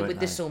 Stormtroopers, Yeah, with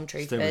the great name.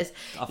 Stormtroopers.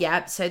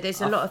 Yeah, so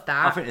there's a lot of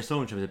that. I think the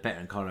Stormtroopers are better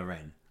than Kylo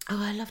Ren.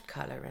 Oh, I loved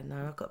Kylo Ren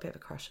though. I've got a bit of a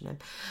crush on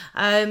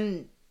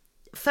him.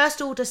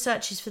 First Order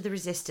searches for the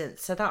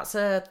Resistance. So that's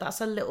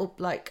a little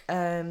like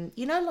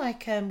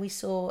we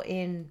saw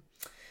in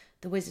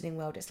the Wizarding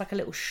World. It's like a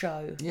little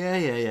show. Yeah.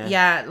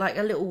 Yeah, like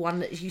a little one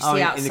that you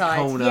see outside. In the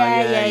corner.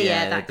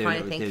 Yeah, that do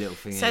kind of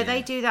thing. So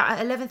they do that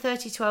at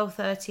 11:30,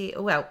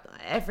 12:30. Well,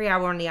 every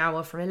hour on the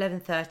hour from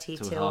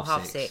 11:30 till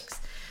half six.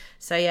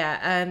 So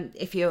yeah,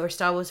 if you're a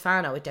Star Wars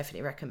fan, I would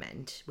definitely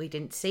recommend. We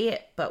didn't see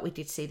it, but we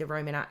did see the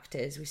Roman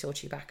actors. We saw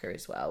Chewbacca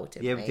as well,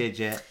 didn't we? Yeah, we did,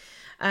 yeah.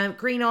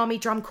 Green Army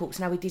Drum Corps.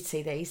 Now, we did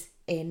see these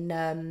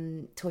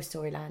in Toy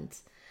Story Land.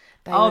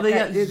 The army,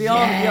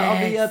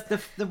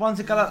 the ones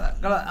that go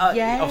like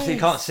Yes. Obviously, you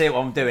can't see what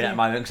I'm doing at the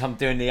moment because I'm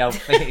doing the old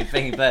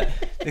thing. But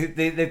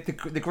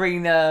the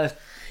green.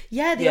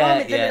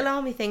 Army, little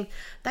army thing.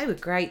 They were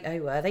great. They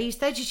were. They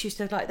just used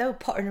to they were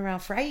pottering around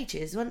for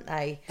ages, weren't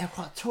they? They were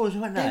quite tall,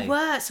 weren't they? They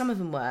were. Some of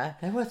them were.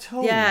 They were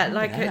tall.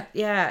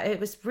 Yeah, it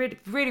was really,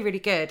 really, really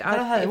good.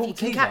 If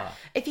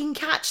you can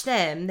catch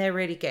them, they're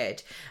really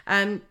good.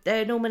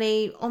 They're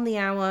normally on the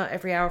hour,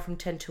 every hour from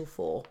 10 till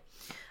 4.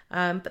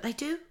 But I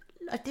do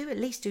at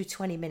least do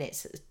 20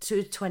 minutes to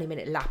a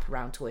 20-minute lap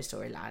around Toy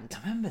Story Land.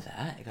 I remember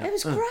that. It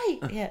was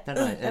great. They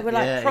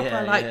were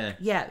proper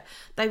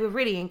they were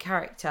really in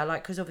character,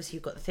 because obviously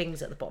you've got the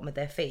things at the bottom of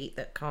their feet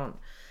that can't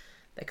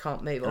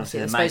move.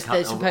 Obviously they're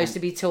supposed to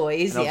be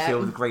toys. And obviously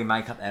all the green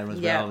makeup there as well.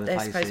 Yeah, they're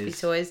supposed to be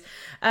toys.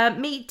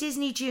 Meet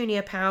Disney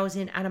Junior Pals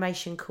in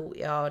Animation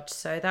Courtyard.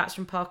 So that's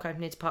from park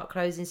opening to park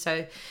closing.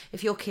 So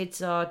if your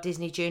kids are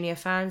Disney Junior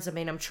fans,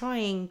 I'm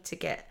trying to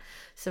get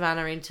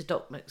Savannah into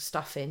Doc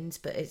McStuffins,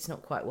 but it's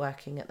not quite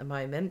working at the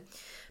moment.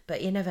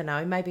 But you never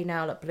know. Maybe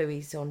now that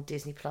Bluey's on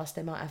Disney Plus,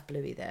 they might have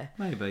Bluey there.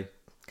 Maybe.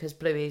 Because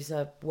Bluey's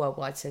a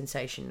worldwide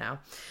sensation now.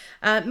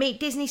 Meet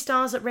Disney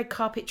stars at Red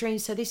Carpet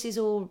Dreams. So this is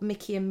all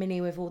Mickey and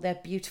Minnie with all their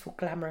beautiful,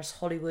 glamorous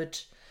Hollywood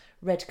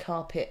red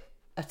carpet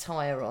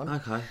attire on.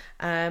 Okay.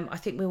 I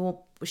think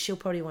she'll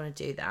probably want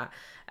to do that.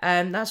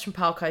 That's from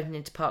park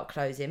opening to park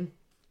closing.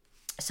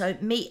 So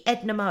meet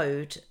Edna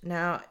Mode.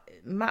 Now,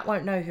 Matt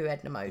won't know who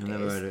Edna Mode is. I've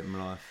never heard it in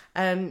my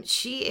life.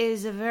 She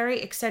is a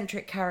very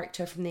eccentric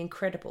character from The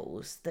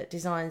Incredibles that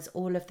designs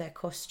all of their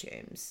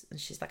costumes. And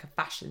she's like a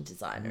fashion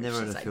designer. Never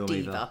heard she's of like film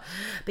diva. either.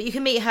 But you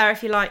can meet her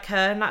if you like her,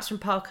 and that's from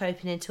park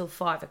opening until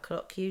 5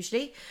 o'clock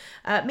usually.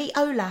 Meet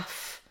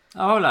Olaf.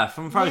 Oh, Olaf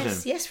from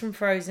Frozen. Yes, from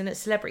Frozen at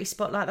Celebrity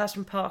Spotlight. That's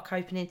from park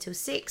opening till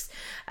 6.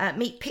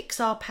 Meet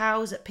Pixar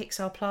Pals at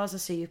Pixar Plaza.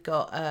 So you've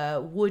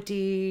got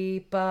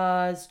Woody,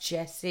 Buzz,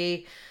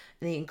 Jessie,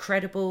 The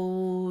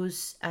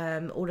Incredibles,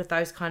 all of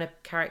those kind of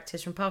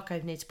characters from park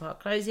opening to park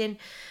closing.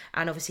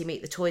 And obviously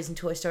meet the toys in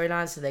Toy Story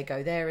Land, so they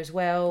go there as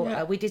well.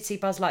 Yeah. We did see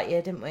Buzz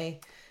Lightyear, didn't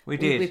we? We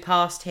did. We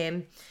passed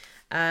him.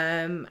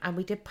 And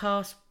we did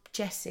pass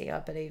Jessie, I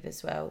believe,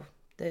 as well.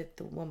 The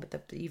one with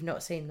the... You've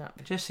not seen that.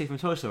 Jessie from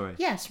Toy Story?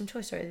 Yes, from Toy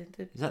Story.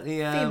 Is that the...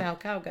 female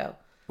cowgirl.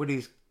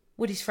 Woody's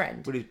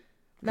friend. Woody's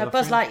No, girlfriend?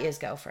 Buzz Lightyear's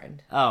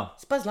girlfriend. Oh.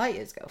 It's Buzz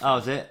Lightyear's girlfriend. Oh,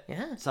 is it?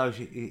 Yeah. So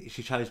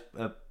she chose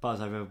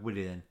Buzz over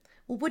Woody then?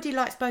 Well, Woody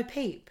likes Bo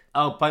Peep.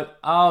 Bo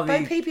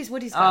Peep is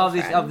Woody's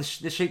girlfriend.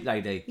 The sheep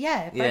lady.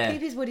 Yeah, Bo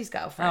Peep is Woody's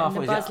girlfriend.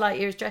 And Buzz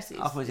Lightyear is Jessie's.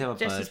 I thought it was the other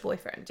Jessie's bird.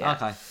 boyfriend. Yeah.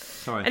 Okay,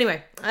 sorry.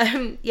 Anyway,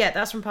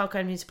 that's from park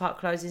opening to park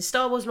closing.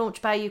 Star Wars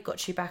launch bay. You've got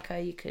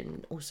Chewbacca. You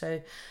can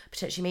also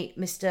potentially meet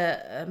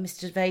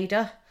Mr.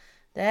 Vader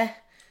there.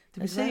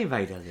 Did we see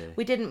Vader there?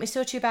 We didn't. We saw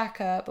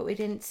Chewbacca, but we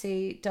didn't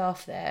see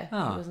Darth there.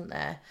 Oh. He wasn't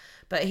there,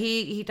 but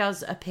he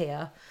does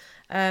appear.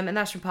 And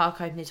that's from park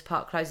opening to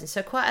park closing.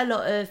 So quite a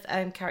lot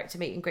of character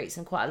meet and greets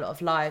and quite a lot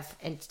of live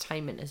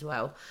entertainment as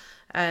well.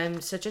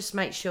 So just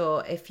make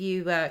sure if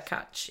you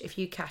catch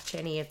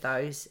any of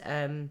those,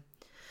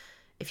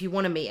 if you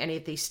want to meet any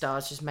of these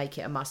stars, just make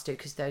it a must do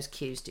because those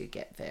queues do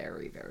get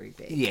very, very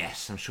big.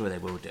 Yes, I'm sure they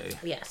will do.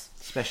 Yes.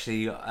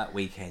 Especially at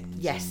weekends.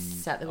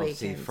 Yes, at the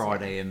obviously weekends.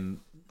 Friday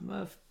and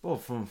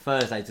from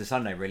Thursday to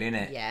Sunday, really, isn't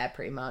it? Yeah,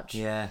 pretty much.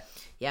 Yeah.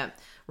 Yeah.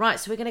 Right,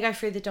 so we're going to go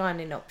through the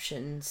dining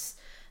options.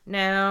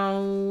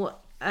 Now,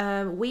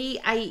 we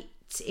ate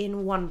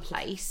in one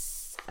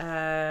place,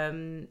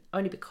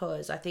 only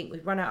because I think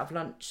we'd run out of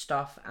lunch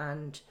stuff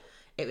and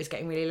it was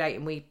getting really late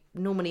and we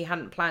normally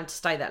hadn't planned to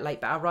stay that late,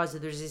 but our Rise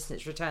of the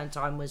Resistance return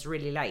time was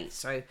really late,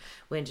 so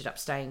we ended up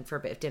staying for a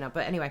bit of dinner.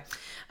 But anyway,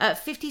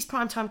 50s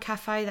Primetime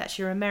Cafe, that's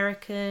your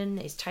American,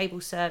 it's table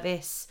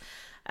service.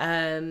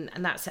 And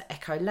that's at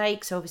Echo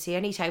Lake, so obviously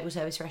any table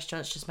service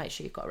restaurants, just make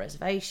sure you've got a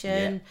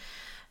reservation.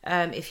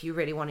 Yeah. If you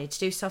really wanted to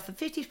do stuff. The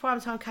 50s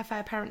Primetime Cafe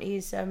apparently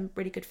is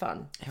really good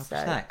fun. Healthy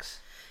snacks.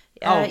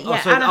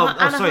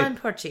 Anaheim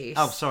Produce.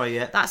 Oh, sorry,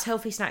 yeah. That's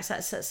Healthy Snacks.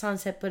 That's at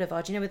Sunset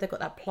Boulevard. You know where they've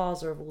got that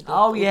plaza of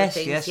all the yes,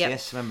 the things? yes, yep.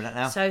 yes. Remember that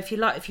now. So if you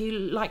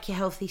like your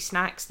healthy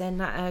snacks, then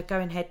go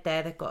and head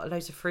there. They've got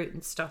loads of fruit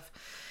and stuff.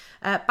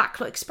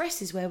 Backlot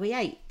Express is where we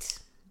ate.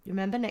 You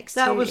remember next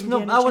That to was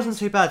Indiana not. That wasn't Jones?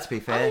 too bad, to be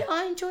fair.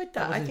 I enjoyed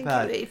that. I wasn't think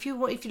bad. if you're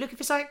looking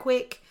for something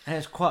quick, And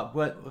it's quite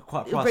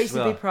priced reasonably as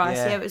well. priced.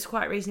 Yeah. Yeah, it was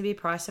quite reasonably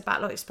priced. So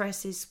Backlot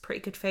Express is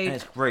pretty good food. And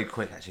it's very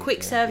quick, actually.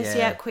 Quick service,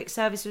 yeah. Quick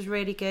service was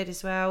really good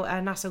as well.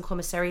 And that's on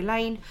Commissary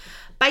Lane.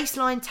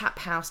 Baseline Tap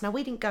House. Now,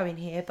 we didn't go in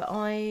here, but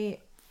I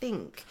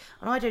think,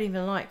 and I don't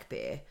even like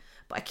beer,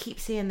 but I keep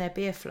seeing their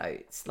beer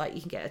floats. Like,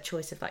 you can get a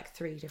choice of like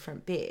 3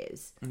 different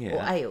beers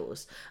or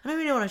ales. And I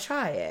really want to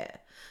try it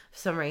for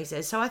some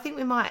reason. So I think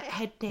we might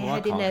head in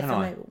there for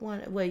maybe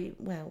one.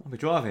 Well, I'll be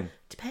driving.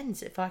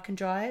 depends if I can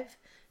drive.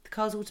 The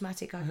car's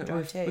automatic, I can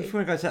drive too. If you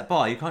want to go to that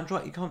bar, you can't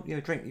drive. You can't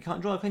drink. You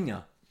can't drive, can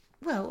you?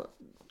 Well,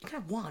 you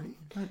can have one.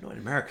 No, not in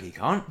America. You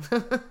can't.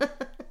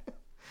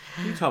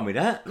 You told me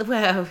that.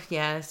 Well,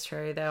 yeah, it's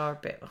true. They are a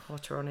bit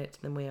hotter on it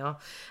than we are.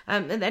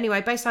 And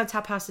anyway, Baseline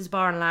Tap House is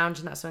bar and lounge,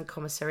 and that's on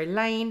Commissary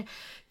Lane.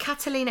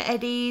 Catalina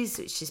Eddie's,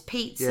 which is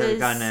pizzas. Yeah, we're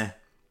going there.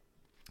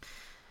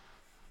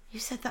 You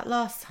said that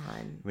last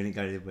time. We didn't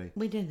go, did we?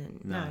 We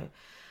didn't, no.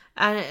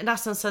 And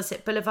that's on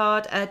Sunset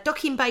Boulevard.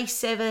 Docking Bay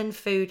 7,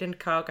 food and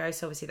cargo.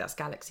 So obviously that's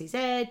Galaxy's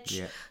Edge.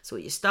 Yeah. So all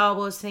your Star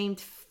Wars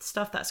themed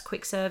stuff, that's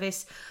quick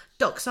service.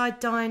 Dockside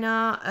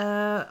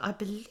Diner, I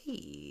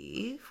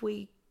believe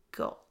we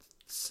got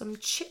some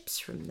chips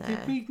from there.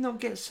 Did we not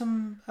get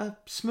some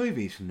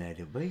smoothies from there,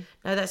 did we?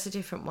 No, that's a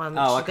different one.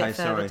 Oh, Which is a okay, bit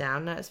further sorry.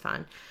 down. No, it's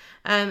fine.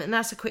 And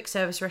that's a quick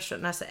service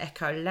restaurant. And that's at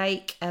Echo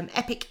Lake.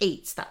 Epic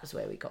Eats, that was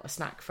where we got a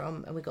snack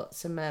from. And we got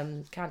some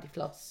candy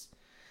floss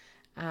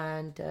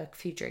and a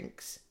few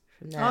drinks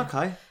from there.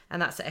 Okay.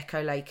 And that's at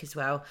Echo Lake as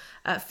well.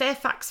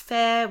 Fairfax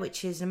Fair,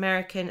 which is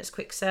American. It's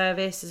quick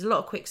service. There's a lot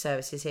of quick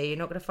services here. You're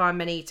not going to find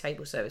many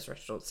table service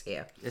restaurants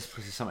here. It's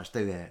because there's so much to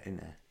do there, isn't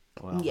there?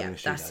 Well, Yeah,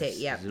 that's it.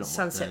 Yeah, There's a lot more to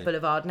Sunset do.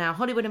 Boulevard. Now,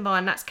 Hollywood and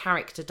Vine, that's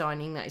character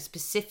dining. That is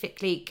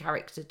specifically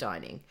character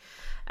dining.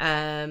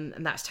 And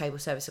that's table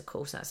service, of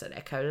course. That's at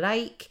Echo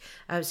Lake.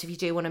 So if you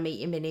do want to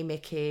meet your Minnie,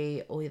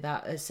 Mickey, or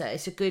that,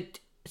 it's a good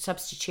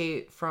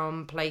substitute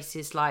from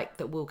places like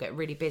that will get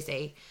really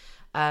busy,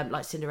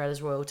 like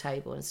Cinderella's Royal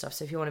Table and stuff.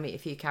 So if you want to meet a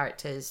few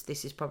characters,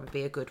 this is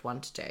probably a good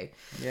one to do.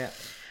 Yeah.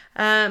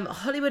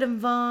 Hollywood and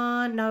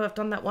Vine, no, I've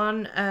done that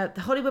one.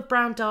 The Hollywood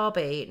Brown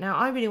Derby. Now,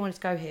 I really wanted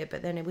to go here,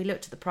 but then we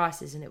looked at the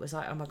prices and it was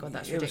like, oh my God,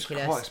 that's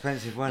ridiculous. It was quite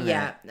expensive, wasn't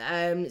Yeah.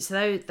 it?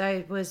 So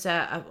they was,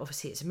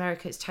 obviously it's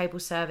America, it's table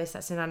service,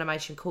 that's an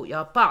animation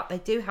courtyard, but they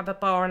do have a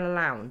bar and a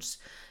lounge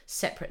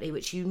separately,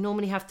 which you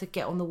normally have to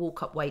get on the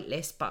walk-up wait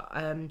list, but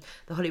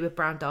the Hollywood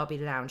Brown Derby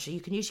Lounge, so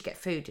you can usually get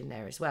food in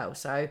there as well.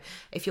 So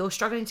if you're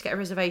struggling to get a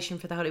reservation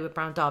for the Hollywood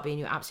Brown Derby and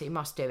you absolutely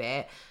must do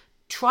it,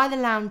 try the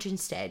lounge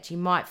instead. You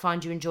might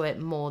find you enjoy it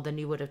more than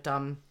you would have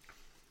done.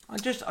 I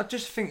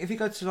just think if you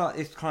go to like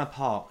this kind of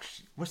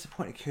parks, what's the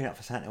point of queuing up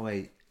for something to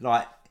eat?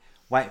 Like,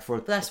 wait for.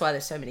 But that's why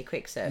there's so many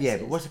quick services. Yeah,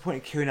 but what's the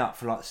point of queuing up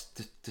for like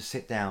to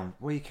sit down?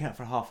 Well, you queuing up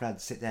for half an hour to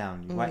sit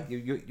down. You wait.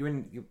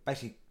 You're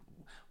basically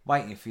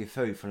waiting for your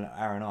food for an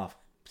hour and a half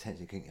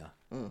potentially, can't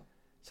you?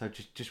 So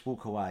just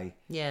walk away.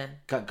 Yeah.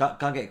 Go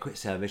and get a quick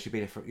service.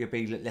 You'll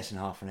be less than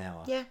half an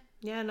hour.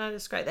 Yeah, no,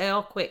 that's great. They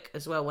are quick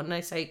as well. When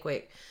they say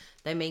quick,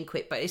 they mean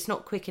quick, but it's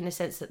not quick in the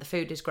sense that the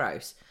food is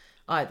gross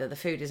either. The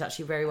food is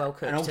actually very well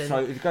cooked. And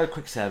also, if you go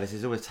quick service,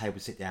 there's always a table to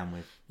sit down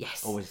with.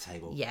 Yes. Always a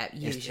table. Yeah,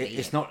 usually.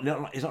 It's not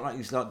like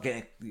it's like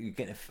getting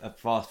a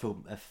fast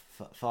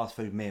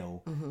food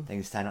meal, then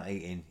you stand up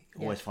eating.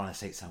 Always find a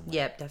seat somewhere.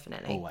 Yeah,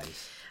 definitely.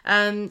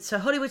 Always. So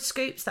Hollywood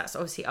Scoops, that's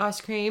obviously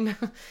ice cream,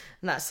 and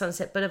that's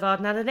Sunset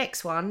Boulevard. Now the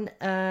next one,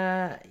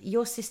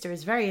 your sister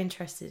is very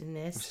interested in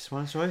this. What's this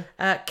one, sorry?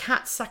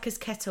 Cat Sucker's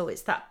Kettle.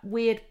 It's that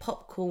weird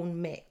popcorn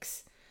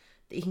mix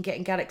that you can get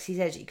in Galaxy's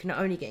Edge. You can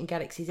only get in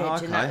Galaxy's Edge.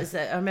 Okay. And that was,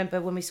 I remember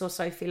when we saw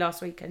Sophie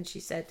last week and she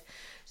said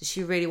that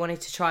she really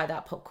wanted to try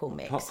that popcorn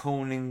mix.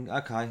 Popcorning,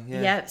 okay,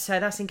 yeah. Yeah, so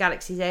that's in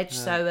Galaxy's Edge.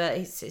 So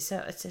I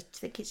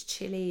think it's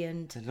chili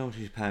and As long as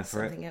she's paying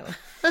for something it.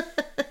 else.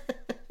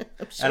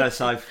 Hello,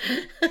 Soph.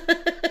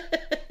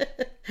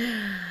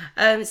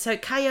 So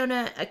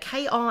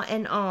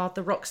KRNR,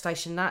 the rock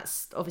station,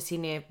 that's obviously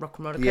near Rock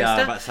and Roller Coaster. Yeah, I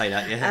was about to say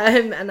that, yeah.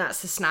 And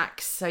that's the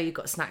snacks. So you've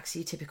got snacks,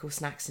 your typical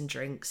snacks and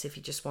drinks if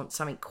you just want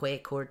something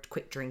quick or a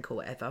quick drink or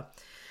whatever.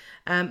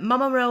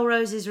 Mama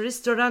Melrose's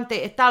Ristorante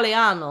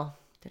Italiano.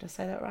 Did I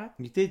say that right?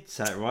 You did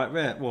say it right,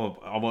 yeah. Well,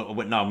 I'm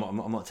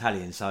not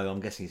Italian, so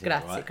I'm guessing you said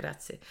it right.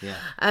 Grazie. Yeah.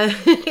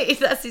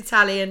 That's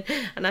Italian,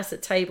 and that's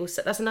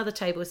that's another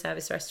table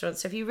service restaurant.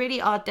 So if you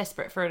really are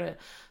desperate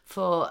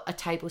for a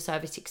table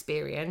service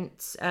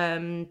experience,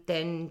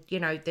 then you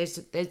know there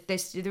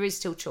is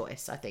still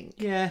choice. I think.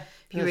 Yeah.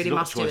 If you really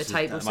must do a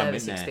table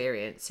service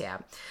experience, yeah.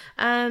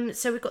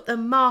 So we've got the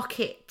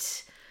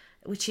market,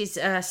 which is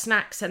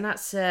snacks, and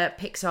that's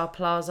Pixar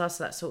Plaza.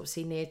 So that's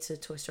obviously near to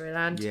Toy Story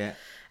Land. Yeah.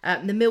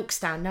 The milk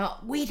stand. Now,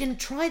 we didn't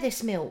try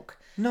this milk.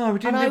 No, we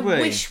didn't, and did we? I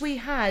wish we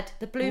had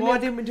the blue milk. Why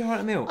didn't we do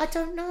hot milk? I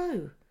don't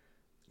know.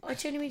 I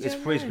genuinely don't know.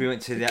 It's probably we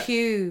went to the that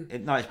queue.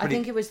 I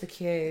think it was the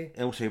queue.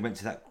 And also we went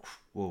to that,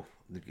 well,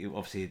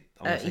 Obviously,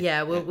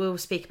 we'll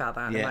speak about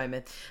that in a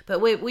moment. But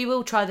we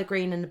will try the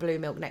green and the blue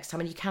milk next time,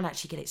 and you can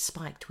actually get it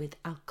spiked with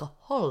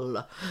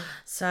alcohol.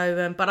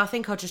 So, but I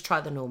think I'll just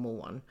try the normal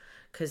one.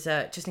 Because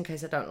just in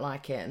case I don't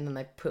like it, and then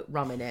they put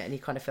rum in it, and you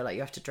kind of feel like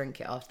you have to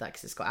drink it after that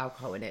because it's got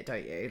alcohol in it,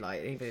 don't you?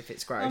 Like, even if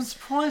it's gross. I'm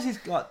surprised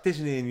it's like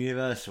Disney and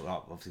Universal,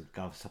 like, obviously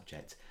go off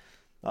subject,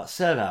 like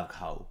serve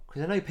alcohol,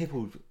 because I know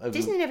people.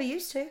 Disney never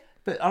used to.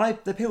 But I know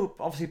the people,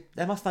 obviously,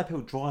 they must know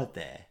people drive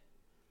there.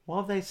 Why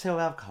would they sell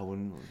alcohol?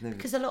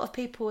 Because a lot of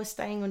people are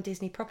staying on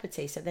Disney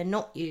property, so they're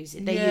not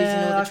using. They're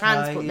using all the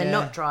transport. They're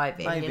not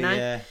driving. Maybe, you know.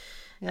 Yeah.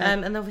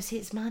 And obviously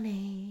it's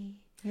money.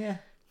 Yeah.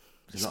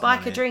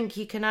 Spike a drink,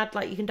 you can add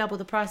you can double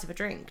the price of a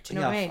drink. Do you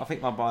know what I mean? I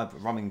think my buy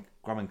rum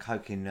and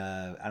coke in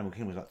Animal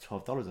Kingdom was like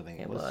 $12. I think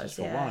it was just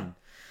for one.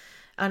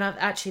 And I've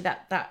actually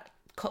that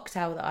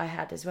cocktail that I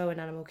had as well in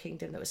Animal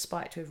Kingdom that was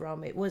spiked with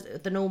rum. It was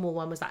the normal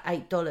one was like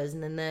 $8,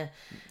 and then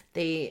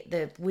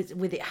the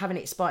with it having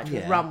it spiked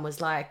with rum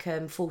was like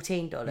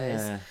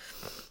 $14.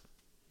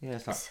 Yeah,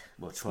 it's like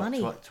it's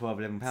money. £12,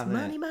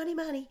 £11.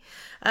 Money.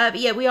 But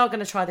yeah, we are going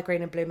to try the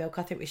green and blue milk.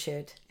 I think we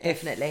should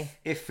definitely.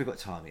 If we've got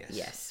time, yes.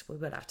 Yes, we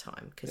will have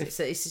time because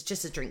it's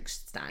just a drink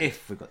stand.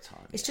 If we've got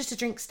time, it's just a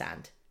drink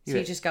stand. So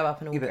you just go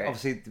up and order it.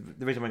 Obviously,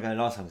 the reason we're going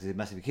last time was a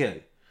massive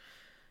queue.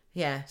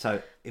 Yeah.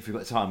 So if we've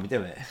got time, we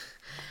do it.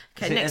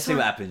 Okay, let's see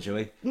what happens, shall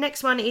we?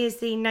 Next one is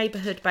the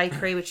Neighbourhood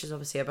Bakery, which is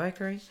obviously a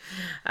bakery,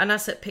 and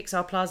that's at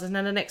Pixar Plaza. And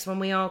then the next one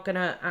we are going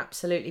to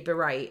absolutely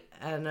berate,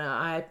 and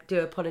I do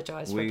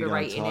apologise for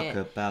berating it.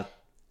 About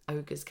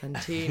Ogre's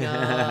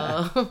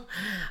Cantina.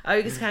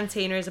 Ogre's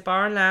Cantina is a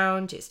bar and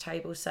lounge. It's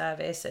table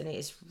service, and it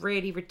is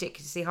really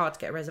ridiculously hard to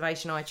get a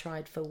reservation. I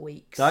tried for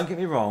weeks. Don't get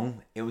me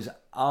wrong; it was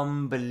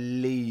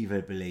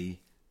unbelievably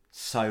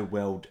so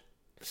well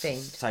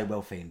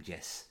themed.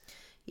 Yes.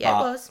 Yeah,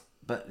 it was.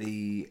 But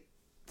the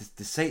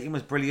seating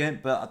was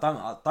brilliant. But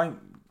I don't.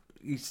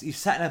 You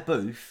sat in a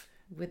booth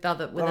with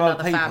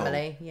another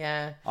family.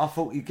 Yeah. I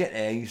thought you get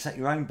there, you set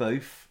your own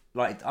booth.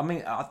 Like, I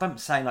mean, I don't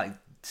say like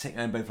sit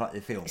your own booth like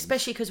the film.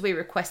 Especially because we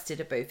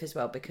requested a booth as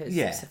well because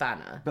of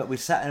Savannah. But we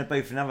sat in a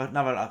booth with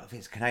another like, I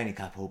think it's a Canadian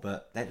couple,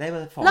 but they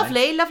were fine.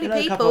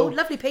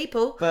 Lovely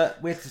people.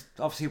 But we had to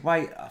obviously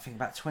wait, I think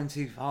about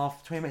 20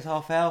 minutes,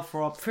 half hour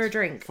for a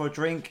drink. For a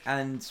drink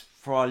and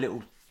for our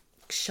little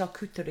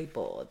charcuterie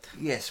board.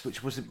 Yes,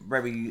 which wasn't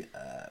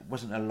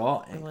a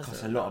lot. It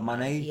cost a lot of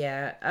money.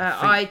 Yeah,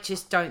 I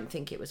just don't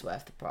think it was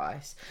worth the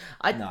price.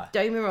 Don't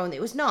get me wrong, it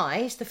was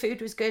nice. The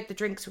food was good. The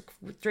drinks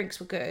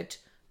were good,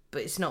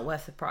 but it's not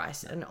worth the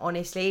price. And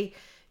honestly,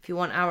 if you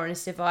want our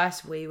honest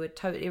advice, we would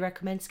totally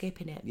recommend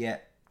skipping it. Yeah,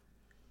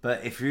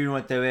 but if you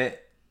want to do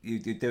it, you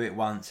do it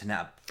once, and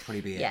that'll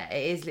probably be it. Yeah,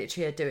 it is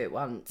literally a do it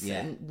once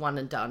and one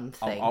and done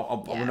thing. I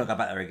will not go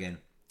back there again.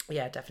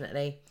 Yeah,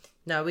 definitely.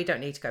 No, we don't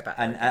need to go back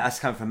there. And that's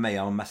coming from me.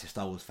 I'm a massive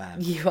Star Wars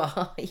fan. You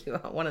are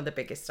one of the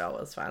biggest Star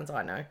Wars fans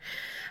I know.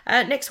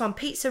 Next one,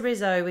 Pizza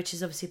Rizzo, which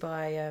is obviously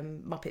by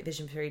Muppet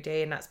Vision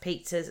 3D, and that's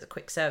pizzas, a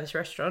quick service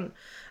restaurant.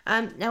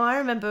 Now, I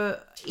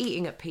remember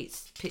eating at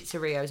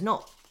Pizzeria's,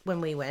 not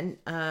when we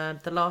went.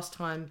 The last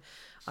time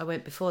I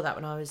went before that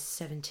when I was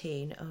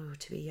 17. Oh,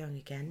 to be young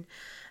again.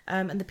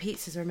 And the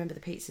pizzas, I remember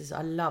the pizzas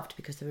I loved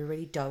because they were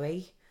really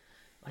doughy.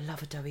 I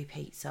love a doughy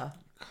pizza.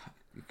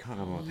 You can't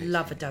have more pizza.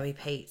 Love a doughy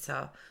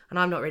pizza. And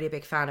I'm not really a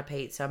big fan of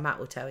pizza, Matt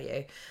will tell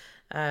you.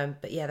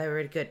 But yeah, they were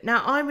really good.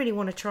 Now, I really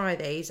want to try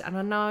these, and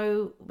I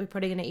know we're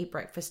probably going to eat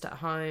breakfast at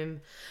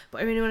home, but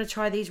I really want to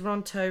try these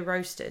Ronto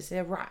roasters.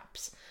 They're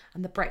wraps,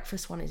 and the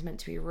breakfast one is meant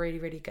to be really,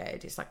 really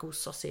good. It's like all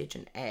sausage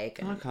and egg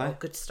and all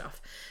good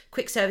stuff.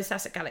 Quick service,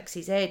 that's at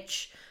Galaxy's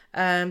Edge.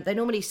 They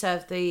normally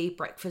serve the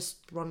breakfast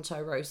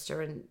Ronto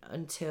roaster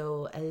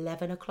until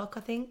 11 o'clock,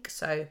 I think.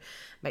 So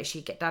make sure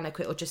you get down there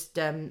quick, or just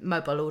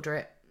mobile order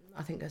it.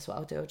 I think that's what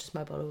I'll do. I'll just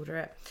mobile order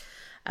it.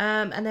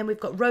 And then we've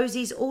got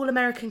Rosie's All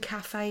American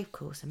Cafe, of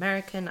course,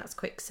 American. That's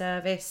quick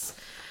service.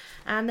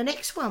 And the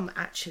next one,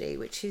 actually,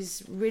 which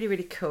is really,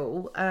 really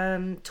cool.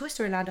 Toy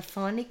Story Land have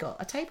finally got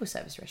a table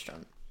service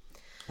restaurant.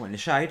 What, in the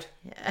shade?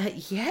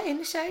 Yeah, in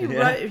the shade.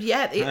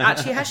 Yeah, it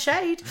actually has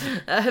shade.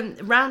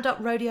 Roundup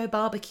Rodeo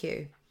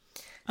Barbecue.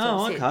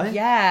 So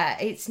okay.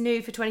 It's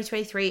new for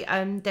 2023.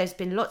 There's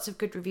been lots of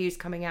good reviews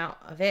coming out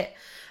of it.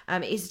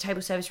 It is a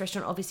table service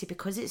restaurant, obviously,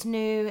 because it's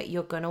new.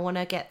 You're going to want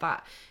to get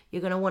that.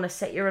 You're going to want to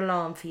set your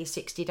alarm for your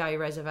 60-day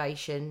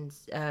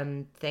reservations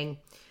thing.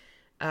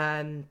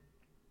 So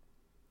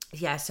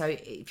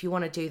if you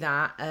want to do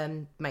that,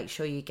 make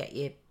sure you get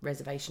your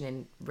reservation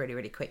in really,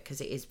 really quick,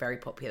 because it is very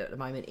popular at the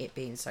moment, it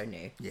being so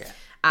new. Yeah.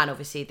 And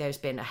obviously, there's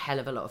been a hell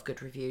of a lot of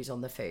good reviews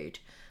on the food.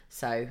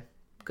 So,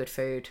 good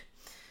food.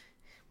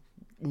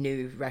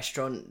 New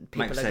restaurant,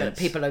 people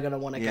are going to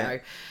want to go.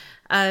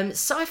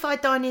 Sci-fi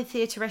dining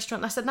theatre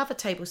restaurant, that's another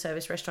table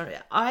service restaurant.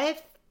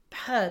 I've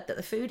heard that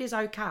the food is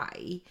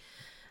okay,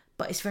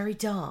 but it's very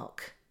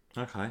dark.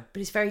 Okay.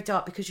 But it's very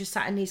dark because you're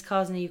sat in these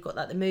cars and you've got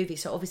like the movie,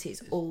 so obviously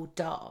it's all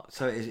dark.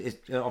 So it's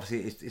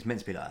obviously it's meant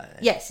to be like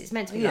that. Yes, it's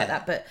meant to be like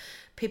that, but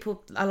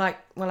people are like,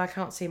 well, I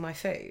can't see my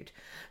food.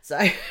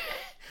 So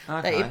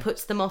that Okay. it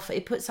puts them off.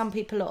 It puts some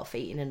people off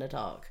eating in the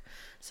dark.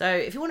 So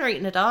if you want to eat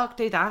in the dark,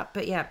 do that.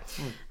 But yeah,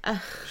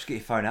 Just get your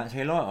phone out and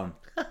turn your light on.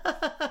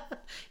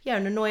 yeah,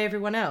 and annoy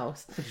everyone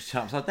else. Just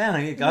turn upside down.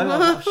 There you go.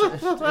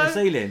 The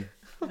ceiling.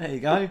 There you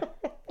go.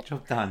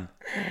 Job done.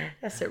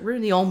 That's it.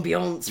 Ruin the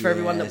ambience for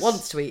everyone that Yes.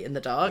 wants to eat in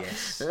the dark.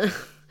 Yes.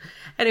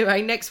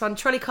 Anyway, next one,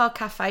 Trolley Car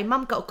Cafe.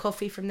 Mum got a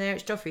coffee from there.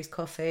 It's Joffrey's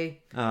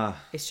coffee.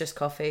 Ah, It's just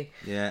coffee.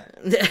 yeah.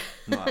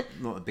 Not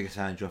the biggest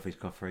fan of Joffrey's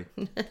coffee.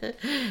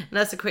 And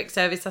that's a quick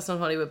service. That's on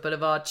Hollywood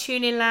Boulevard.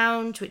 Tuning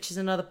Lounge, which is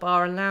another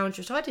bar and lounge,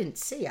 which I didn't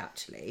see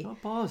actually. Oh,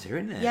 bars here,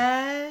 isn't there?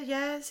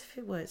 Yeah.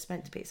 It's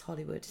meant to be. It's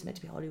Hollywood. It's meant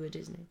to be Hollywood,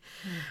 isn't it?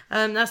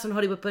 That's on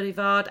Hollywood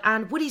Boulevard.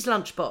 And Woody's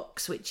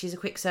Lunchbox, which is a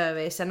quick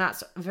service, and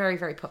that's very,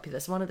 very popular.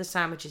 So one of the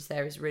sandwiches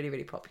there is really,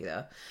 really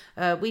popular.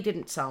 We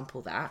didn't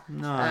sample that.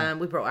 No.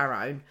 We brought our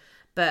own.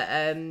 But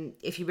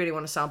if you really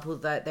want to sample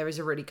that, there is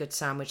a really good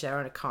sandwich there,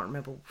 and I can't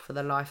remember for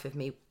the life of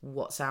me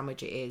what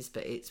sandwich it is,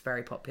 but it's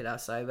very popular.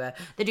 So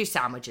they do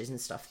sandwiches and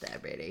stuff there,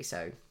 really.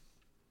 So,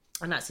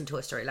 and that's in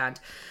Toy Story Land.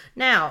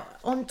 Now,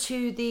 on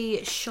to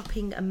the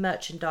shopping and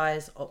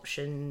merchandise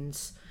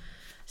options.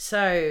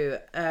 So,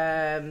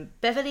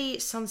 Beverly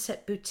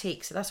Sunset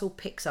Boutique. So that's all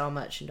Pixar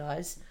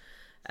merchandise.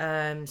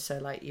 So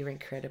like your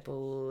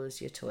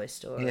Incredibles, your Toy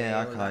Story, Yeah,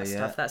 all okay, that yeah.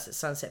 stuff. That's at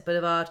Sunset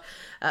Boulevard.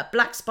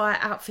 Black Spire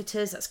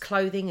Outfitters. That's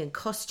clothing and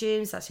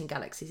costumes. That's in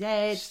Galaxy's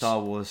Edge. Star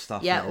Wars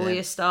stuff. Yeah, like all that.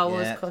 your Star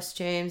Wars Yeah.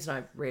 costumes. And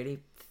I really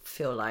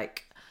feel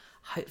like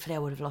hopefully I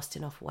would have lost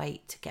enough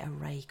weight to get a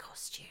Rey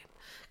costume,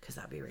 because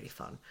that'd be really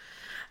fun.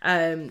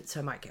 So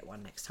I might get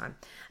one next time.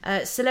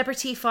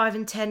 Celebrity 5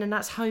 and 10, and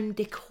that's home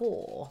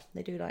decor.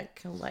 They do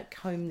like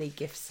homely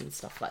gifts and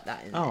stuff like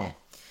that in there.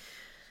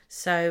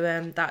 So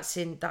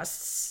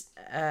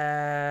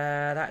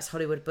that's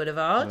Hollywood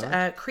Boulevard.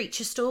 Right.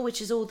 Creature Store,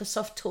 which is all the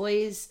soft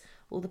toys,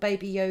 all the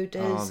Baby Yodas.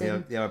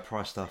 Oh, the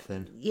overpriced stuff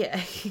then. Yeah.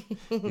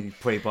 You can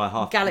probably buy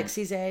half.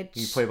 Galaxy's Edge.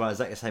 You can probably buy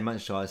exactly the same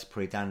merchandise,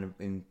 probably down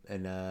in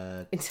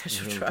Central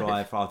Central Drive.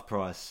 Drive for half the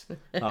price,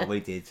 like we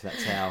did.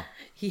 That's how.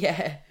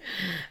 Yeah.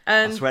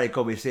 I swear to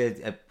God, we see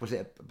was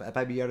it a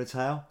Baby Yoda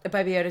tail? A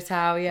Baby Yoda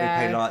towel,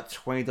 yeah. We paid like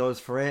 $20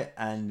 for it,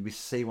 and we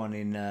see one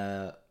in.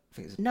 I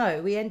think it's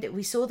No,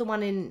 we saw the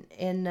one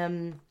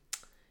in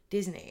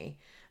Disney,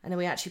 and then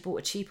we actually bought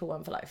a cheaper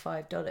one for like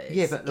 $5.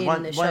 yeah, but the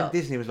one in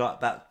Disney was like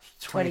about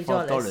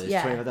 $25.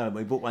 yeah. $25.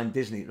 We bought one in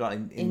Disney, like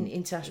in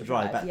International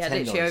Drive, Drive. about Yeah, $10.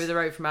 literally over the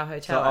road from our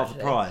hotel. So half the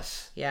actually.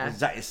 price. Yeah.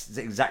 It's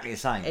exactly the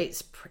same.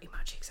 It's pretty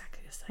much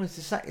exactly the same. Well, it's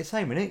exactly the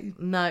same, isn't it?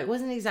 No, it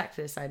wasn't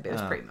exactly the same, but it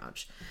was pretty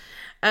much.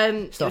 not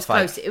It was fake.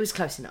 close. It was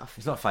close enough.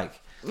 It's not fake.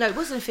 No, it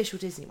was an official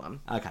Disney one.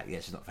 Okay,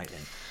 yes, it's not fake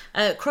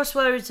then.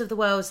 Crossroads of the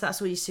World, so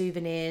that's all your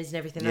souvenirs and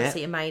everything. That's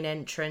Yeah. your main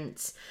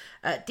entrance.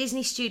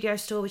 Disney Studio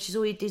Store, which is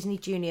all your Disney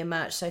Junior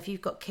merch. So if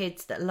you've got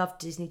kids that love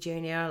Disney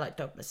Junior, like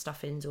Dogma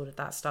stuffings, all of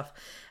that stuff,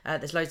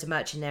 there's loads of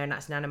merch in there, and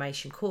that's an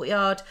animation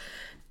courtyard.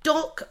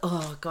 Doc,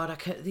 oh god, I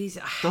can't. These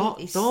I hate Doc-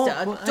 these Doc-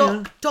 stuff. what- hang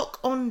on.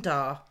 Doc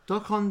Onda.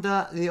 Doc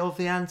Honda, of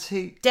the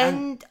antique.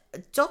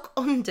 Doc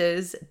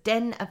Onda's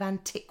Den of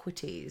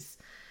Antiquities.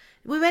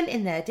 We went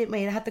in there, didn't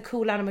we? It had the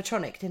cool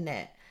animatronic, didn't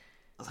it?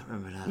 I don't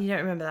remember that. You don't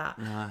remember that?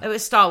 No. It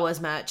was Star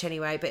Wars merch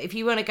anyway, but if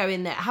you want to go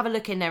in there, have a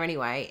look in there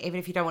anyway, even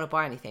if you don't want to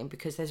buy anything,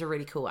 because there's a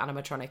really cool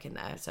animatronic in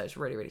there, so it's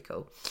really, really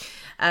cool.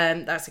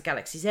 That's at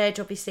Galaxy's Edge,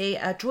 obviously.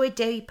 Droid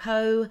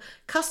Depot,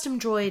 custom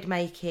droid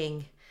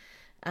making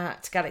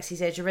at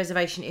Galaxy's Edge. A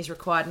reservation is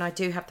required, and I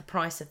do have the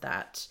price of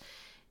that.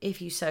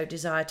 If you so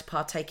desire to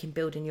partake in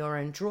building your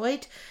own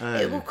droid,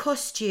 it will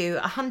cost you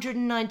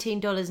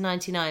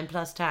 $119.99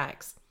 plus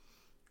tax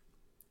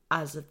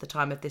as of the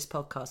time of this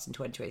podcast in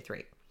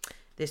 2023.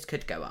 This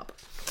could go up.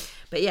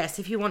 But yes,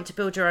 if you want to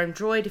build your own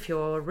droid, if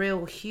you're a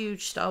real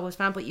huge Star Wars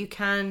fan, but you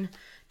can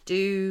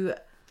get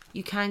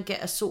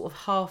a sort of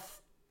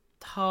half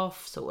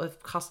sort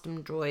of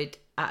custom droid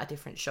at a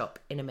different shop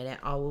in a minute.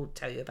 I will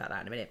tell you about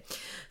that in a minute.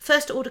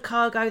 First order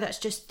cargo,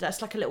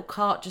 that's like a little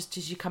cart just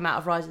as you come out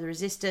of Rise of the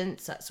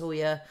Resistance. That's all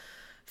your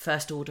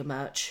first order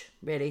merch,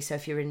 really. So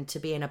if you're into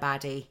being a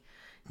baddie,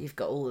 you've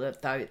got all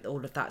of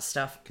that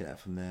stuff. Get that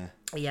from there.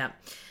 Yeah.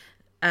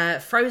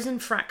 Frozen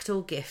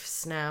Fractal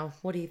Gifts. Now,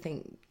 what do you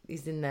think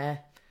is in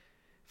there?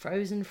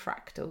 Frozen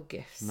Fractal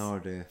Gifts. No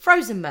idea.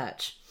 Frozen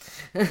merch.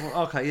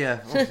 Well, okay, yeah.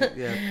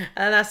 Obviously, yeah.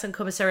 And that's on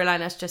Commissary Line.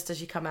 That's just as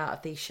you come out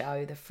of the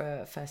show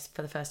for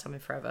the first time in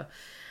forever.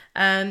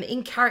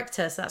 In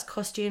character, so that's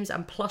costumes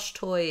and plush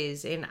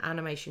toys in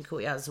Animation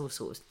Courtyard. There's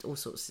all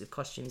sorts of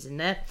costumes in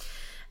there.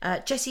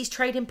 Jesse's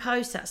Trading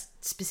Post, that's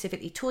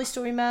specifically Toy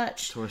Story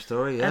merch. Toy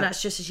Story, yeah. And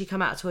that's just as you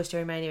come out of Toy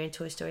Story Mania in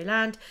Toy Story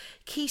Land.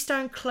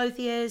 Keystone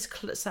Clothiers,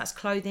 so that's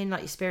clothing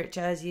like your Spirit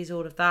jerseys,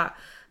 all of that.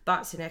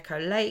 That's in Echo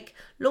Lake.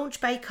 Launch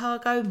Bay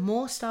Cargo,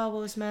 more Star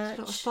Wars merch.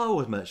 It's got Star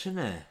Wars merch, isn't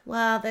there?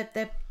 Well,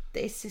 they're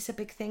it's a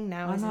big thing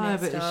now, I isn't know,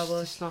 it? but Star it's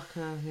Wars, just like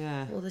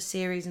yeah. all the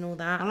series and all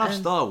that. I love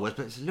Star Wars,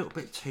 but it's a little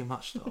bit too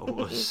much Star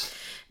Wars.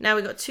 Now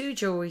we've got 2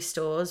 jewellery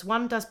stores.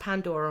 One does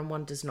Pandora and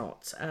one does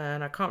not.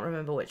 And I can't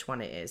remember which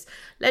one it is.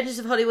 Legends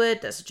of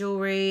Hollywood, that's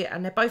jewellery.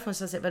 And they're both on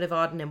Sunset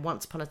Boulevard and then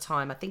Once Upon a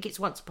Time. I think it's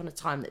Once Upon a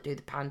Time that do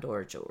the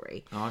Pandora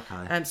jewellery. Oh,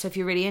 okay. So if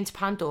you're really into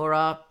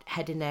Pandora,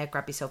 head in there,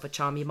 grab yourself a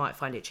charm. You might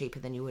find it cheaper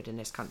than you would in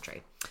this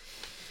country.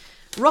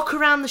 Rock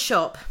Around the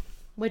Shop.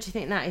 Where do you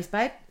think that is,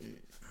 babe?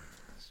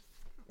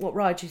 What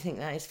ride do you think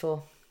that is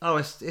for? Oh,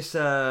 it's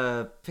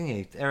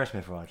thingy,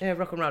 Aerosmith ride. Yeah,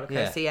 Rock and Roller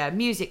Coaster, yeah.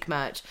 Music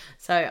merch.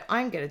 So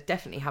I'm going to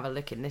definitely have a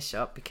look in this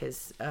shop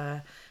because,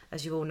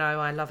 as you all know,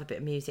 I love a bit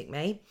of music,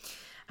 me.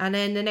 And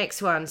then the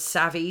next one,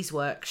 Savvy's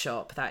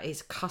Workshop. That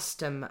is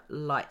custom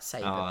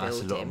lightsaber building.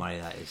 That's a lot of money,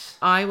 that is.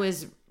 I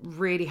was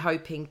really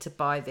hoping to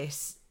buy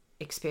this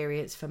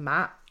experience for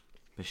Matt.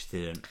 But she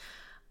didn't.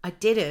 I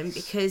didn't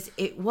because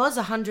it was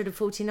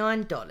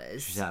 $149.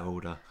 She's out of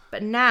order.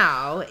 But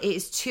now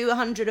it's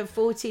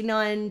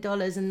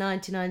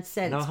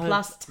 $249.99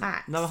 plus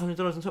tax. Another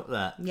 $100 on top of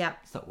that? Yeah.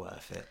 It's not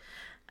worth it.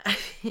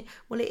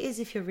 Well, it is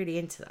if you're really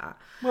into that.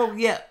 Well,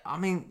 yeah, I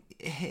mean,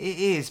 it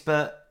is,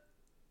 but...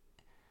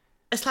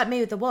 It's like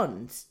me with the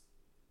wands.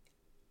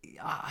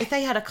 If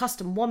they had a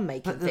custom wand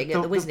making thing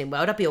at the Wizarding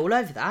World, I'd be all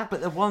over that. But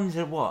the wands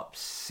are what,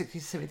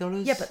 $60,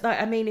 $70? Yeah, but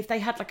I mean, if they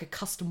had like a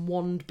custom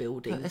wand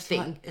building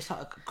thing... It's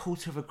like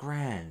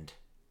 $250,000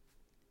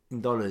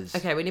 in dollars.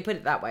 Okay, when you put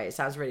it that way, it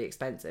sounds really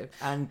expensive.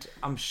 And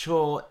I'm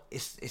sure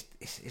it's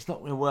not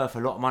going to be worth a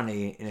lot of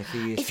money in a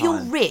few years' If time.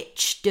 you're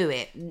rich, do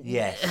it.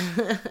 Yes.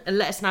 And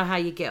let us know how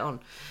you get on.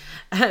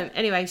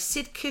 Anyway,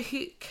 Sid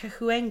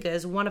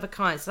Cahuenga's one of a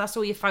kind. So that's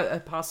all your photo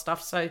pass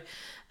stuff. So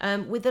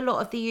with a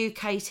lot of the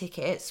UK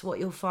tickets, what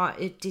you'll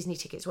find, Disney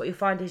tickets, what you'll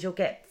find is you'll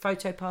get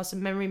photo pass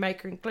and memory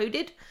maker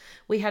included.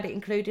 We had it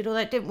included, although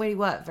it didn't really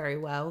work very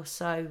well.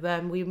 So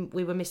we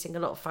were missing a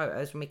lot of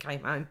photos when we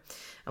came home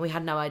and we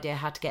had no idea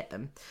how to get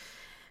them.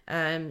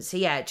 So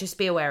yeah, just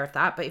be aware of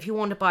that. But if you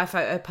want to buy a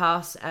photo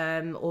pass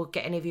or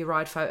get any of your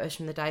ride photos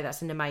from the day,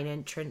 that's in the main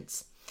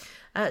entrance.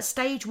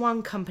 Stage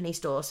 1 company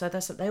store. So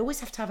they always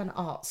have to have an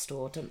art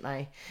store, don't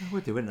they? They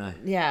would do,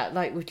 wouldn't they? Yeah,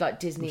 like with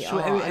like Disney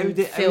Sure, art and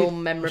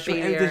film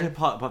memorabilia. Every Disney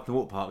park, apart from the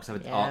water parks,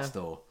 have an art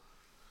store.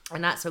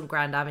 And that's on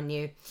Grand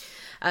Avenue.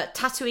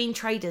 Tatooine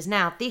Traders.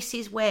 Now, this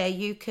is where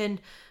you can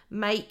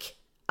make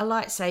a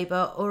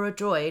lightsaber or a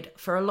droid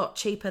for a lot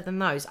cheaper than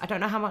those. I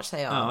don't know how much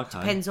they are. Oh, okay.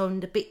 Depends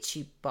on the bits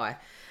you buy.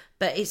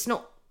 But it's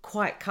not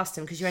quite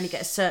custom because you only get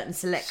a certain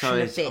selection of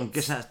bits. I'm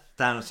guessing that's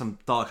down at some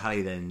dark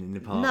alley then in the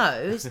park.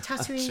 No, it's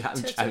Tatooine.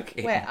 I'm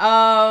joking. Where?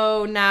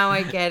 Oh, now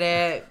I get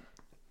it.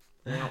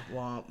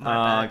 My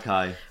bad.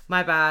 Okay.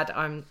 My bad.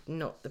 I'm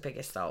not the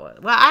biggest Star Wars.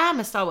 Well, I am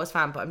a Star Wars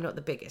fan, but I'm not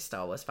the biggest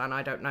Star Wars fan.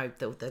 I don't know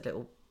the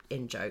little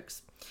in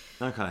jokes.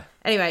 Okay.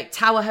 Anyway,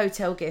 Tower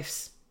Hotel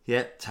gifts.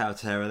 Yeah, Tower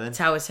Terror then.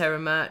 Tower Terror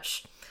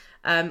merch.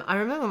 I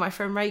remember my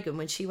friend Reagan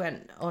when she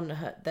went on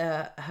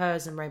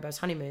hers and Rainbow's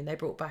honeymoon. They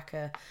brought back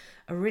a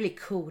really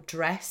cool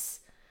dress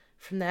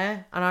from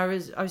there, and I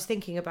was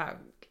thinking about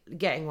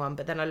getting one,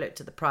 but then I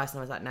looked at the price and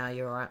I was like, "No,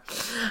 you're all right."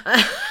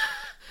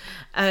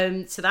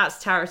 So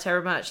that's Tower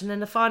Terror merch, and then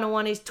the final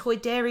one is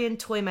Toydarian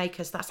Toy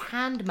Makers. That's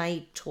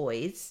handmade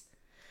toys,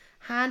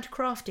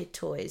 handcrafted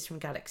toys from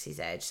Galaxy's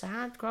Edge. So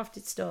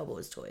handcrafted Star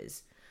Wars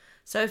toys.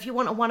 So if you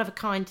want a one of a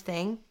kind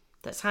thing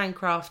that's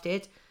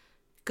handcrafted,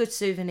 good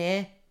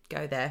souvenir,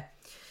 go there.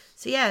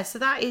 So yeah, so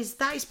that is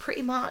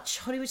pretty much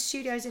Hollywood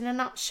Studios in a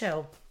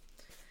nutshell.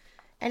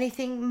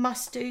 Anything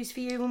must-dos for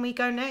you when we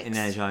go next?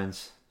 Indiana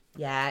Jones.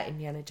 Yeah,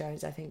 Indiana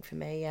Jones, I think, for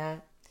me, yeah.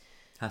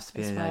 Has to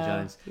be Indiana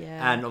Jones.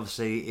 Yeah. And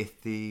obviously,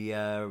 if the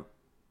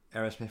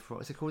Aerosmith,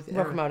 what is it called?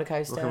 Rock and Roller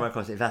Coaster. Rock and Roller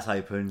Coaster, if that's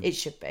open. It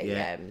should be,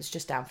 yeah. It's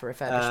just down for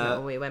refurbishment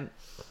when we went.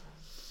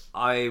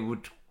 I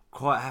would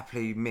quite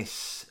happily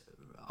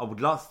I would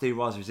like to do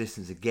Rise of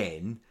Resistance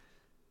again,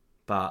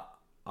 but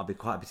I'll be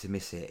quite happy to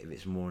miss it if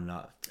it's more than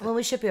that. Well,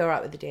 we should be all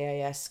right with the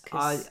DAS.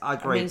 I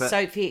agree. I mean,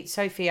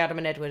 Sophie, Adam,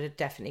 and Edward are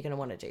definitely going to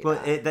want to do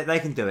that. Well, they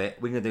can do it.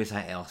 We're going to do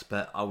something else.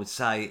 But I would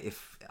say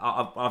if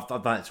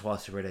I've done it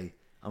twice already,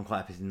 I'm quite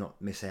happy to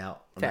not miss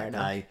out on that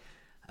day.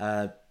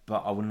 But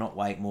I will not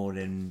wait more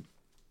than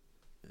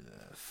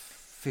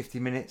 50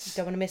 minutes.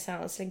 Don't want to miss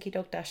out on Slinky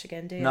Dog Dash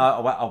again, do you? No,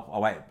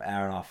 I'll wait an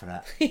hour and a half for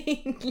that.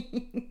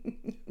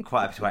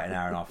 Quite happy to wait an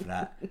hour and a half for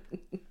that.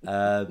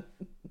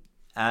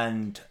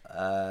 And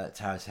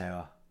Tower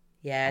Terror.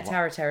 Yeah,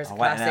 Tower Terror's a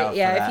classic.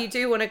 Yeah, if you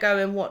do want to go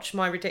and watch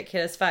my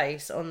ridiculous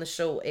face on the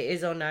short, it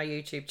is on our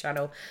YouTube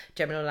channel,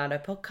 Gemini Orlando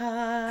Podcast.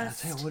 And I'll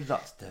tell you what I'd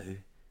like to do.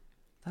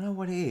 I don't know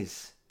what it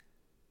is.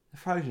 The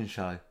Frozen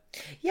show.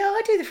 Yeah,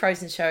 I do the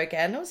Frozen show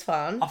again. That was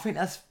fun. I think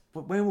that's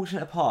when we walked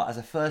it apart.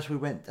 Not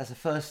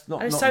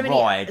so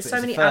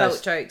many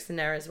adult jokes in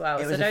there as well.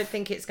 So I don't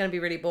think it's going to be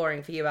really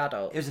boring for you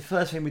adults. It was the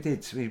first thing we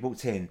did when we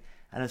walked in,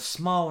 and a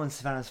smile on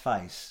Savannah's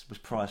face was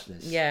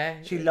priceless. Yeah,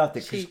 she loved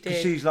it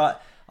because she's like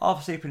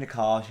half asleep in the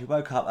car. She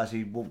woke up as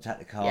we walked out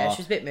the car. Yeah,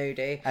 she was a bit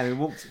moody. And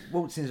we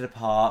walked into the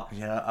park.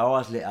 Her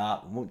eyes lit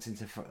up. And walked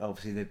into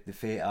obviously the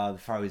theatre, the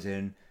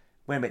Frozen.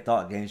 went a bit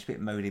dark again. She's a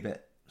bit moody,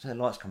 but so the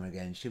lights coming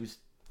again. She was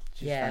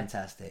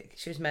fantastic.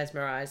 She was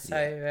mesmerised.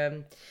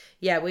 So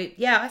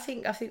I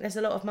think there's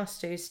a lot of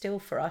must dos still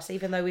for us,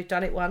 even though we've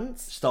done it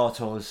once. Star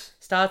Tours.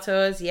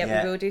 We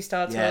will do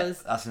Star Tours. Yeah,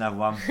 that's another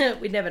one.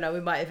 We never know.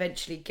 We might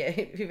eventually,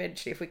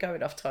 if we go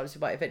enough times, we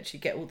might eventually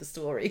get all the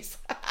stories.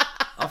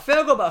 I feel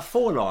I got about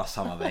 4 last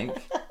time, I think.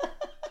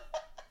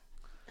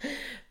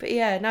 But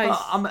yeah, no.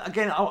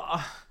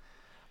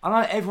 I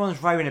know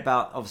everyone's raving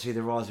about obviously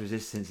the Rise of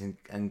Resistance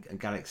and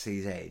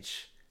Galaxy's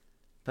Edge,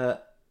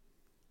 but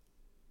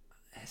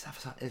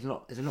there's a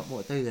lot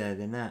more to do there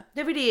than that.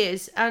 There really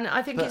is, and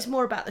I think it's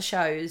more about the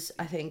shows.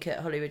 I think at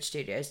Hollywood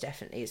Studios,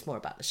 definitely, it's more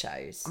about the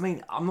shows. I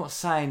mean, I'm not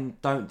saying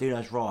don't do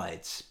those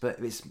rides, but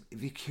if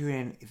you're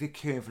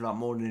queuing for like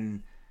more than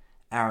an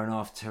hour and a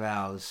half, 2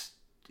 hours,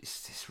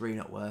 it's really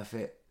not worth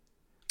it.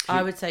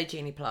 I would say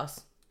Genie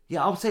Plus.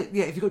 Yeah, I would say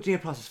if you've got Genie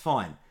Plus, it's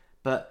fine,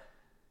 but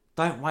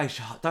don't waste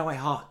half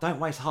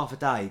a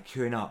day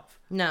queuing up.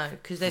 No,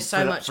 because there's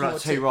so much more.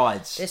 Two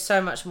rides. There's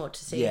so much more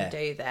to see and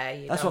do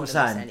there. That's what I'm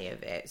saying. Miss any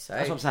of it. So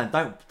that's what I'm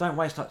saying. Don't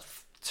waste like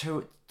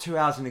 2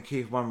 hours in the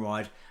queue for one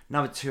ride,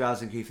 another 2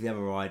 hours in the queue for the other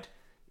ride.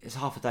 It's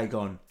half a day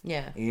gone.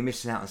 Yeah, and you're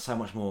missing out on so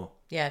much more.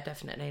 Yeah,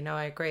 definitely. No,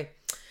 I agree.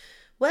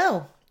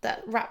 Well,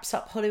 that wraps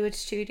up Hollywood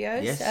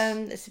Studios. Yes.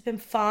 This has been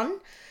fun.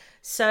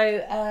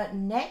 So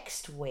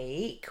next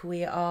week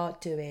we are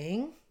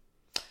doing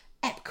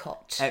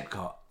Epcot.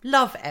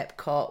 Love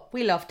Epcot.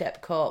 We loved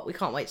Epcot. We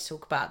can't wait to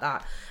talk about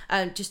that.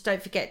 Just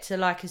don't forget to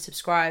like and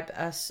subscribe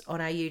us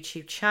on our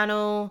YouTube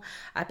channel.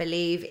 I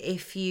believe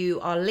if you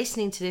are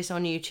listening to this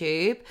on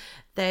YouTube,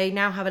 they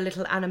now have a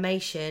little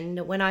animation.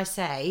 When I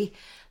say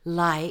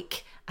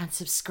like and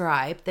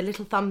subscribe, the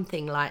little thumb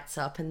thing lights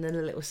up and then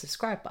the little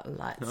subscribe button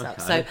lights up.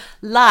 So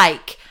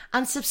like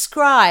and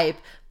subscribe,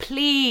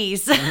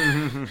 please.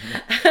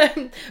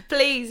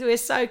 Please, we're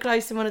so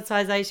close to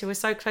monetization. We're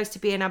so close to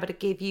being able to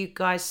give you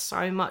guys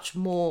so much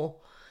more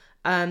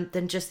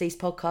than just these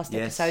podcast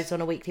episodes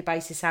on a weekly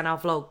basis and our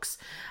vlogs.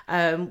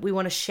 We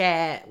want to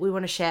share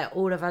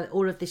all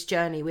of this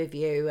journey with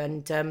you.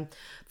 And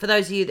for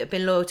those of you that have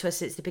been loyal to us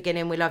since the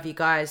beginning, we love you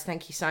guys.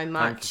 Thank you so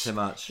much. Thank you so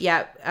much.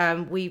 Yeah,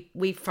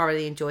 we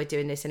thoroughly enjoyed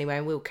doing this anyway,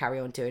 and we'll carry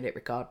on doing it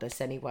regardless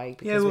anyway,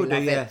 because we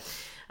love it.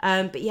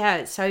 But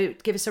yeah, so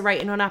give us a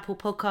rating on Apple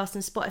Podcasts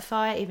and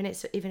Spotify, even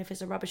if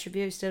it's a rubbish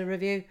review, still a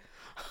review.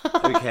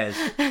 Who cares?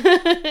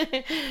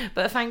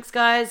 But thanks,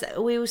 guys.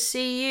 We will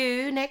see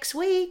you next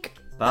week.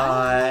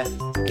 Bye.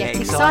 Get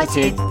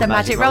excited. The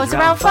magic rolls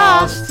around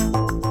fast.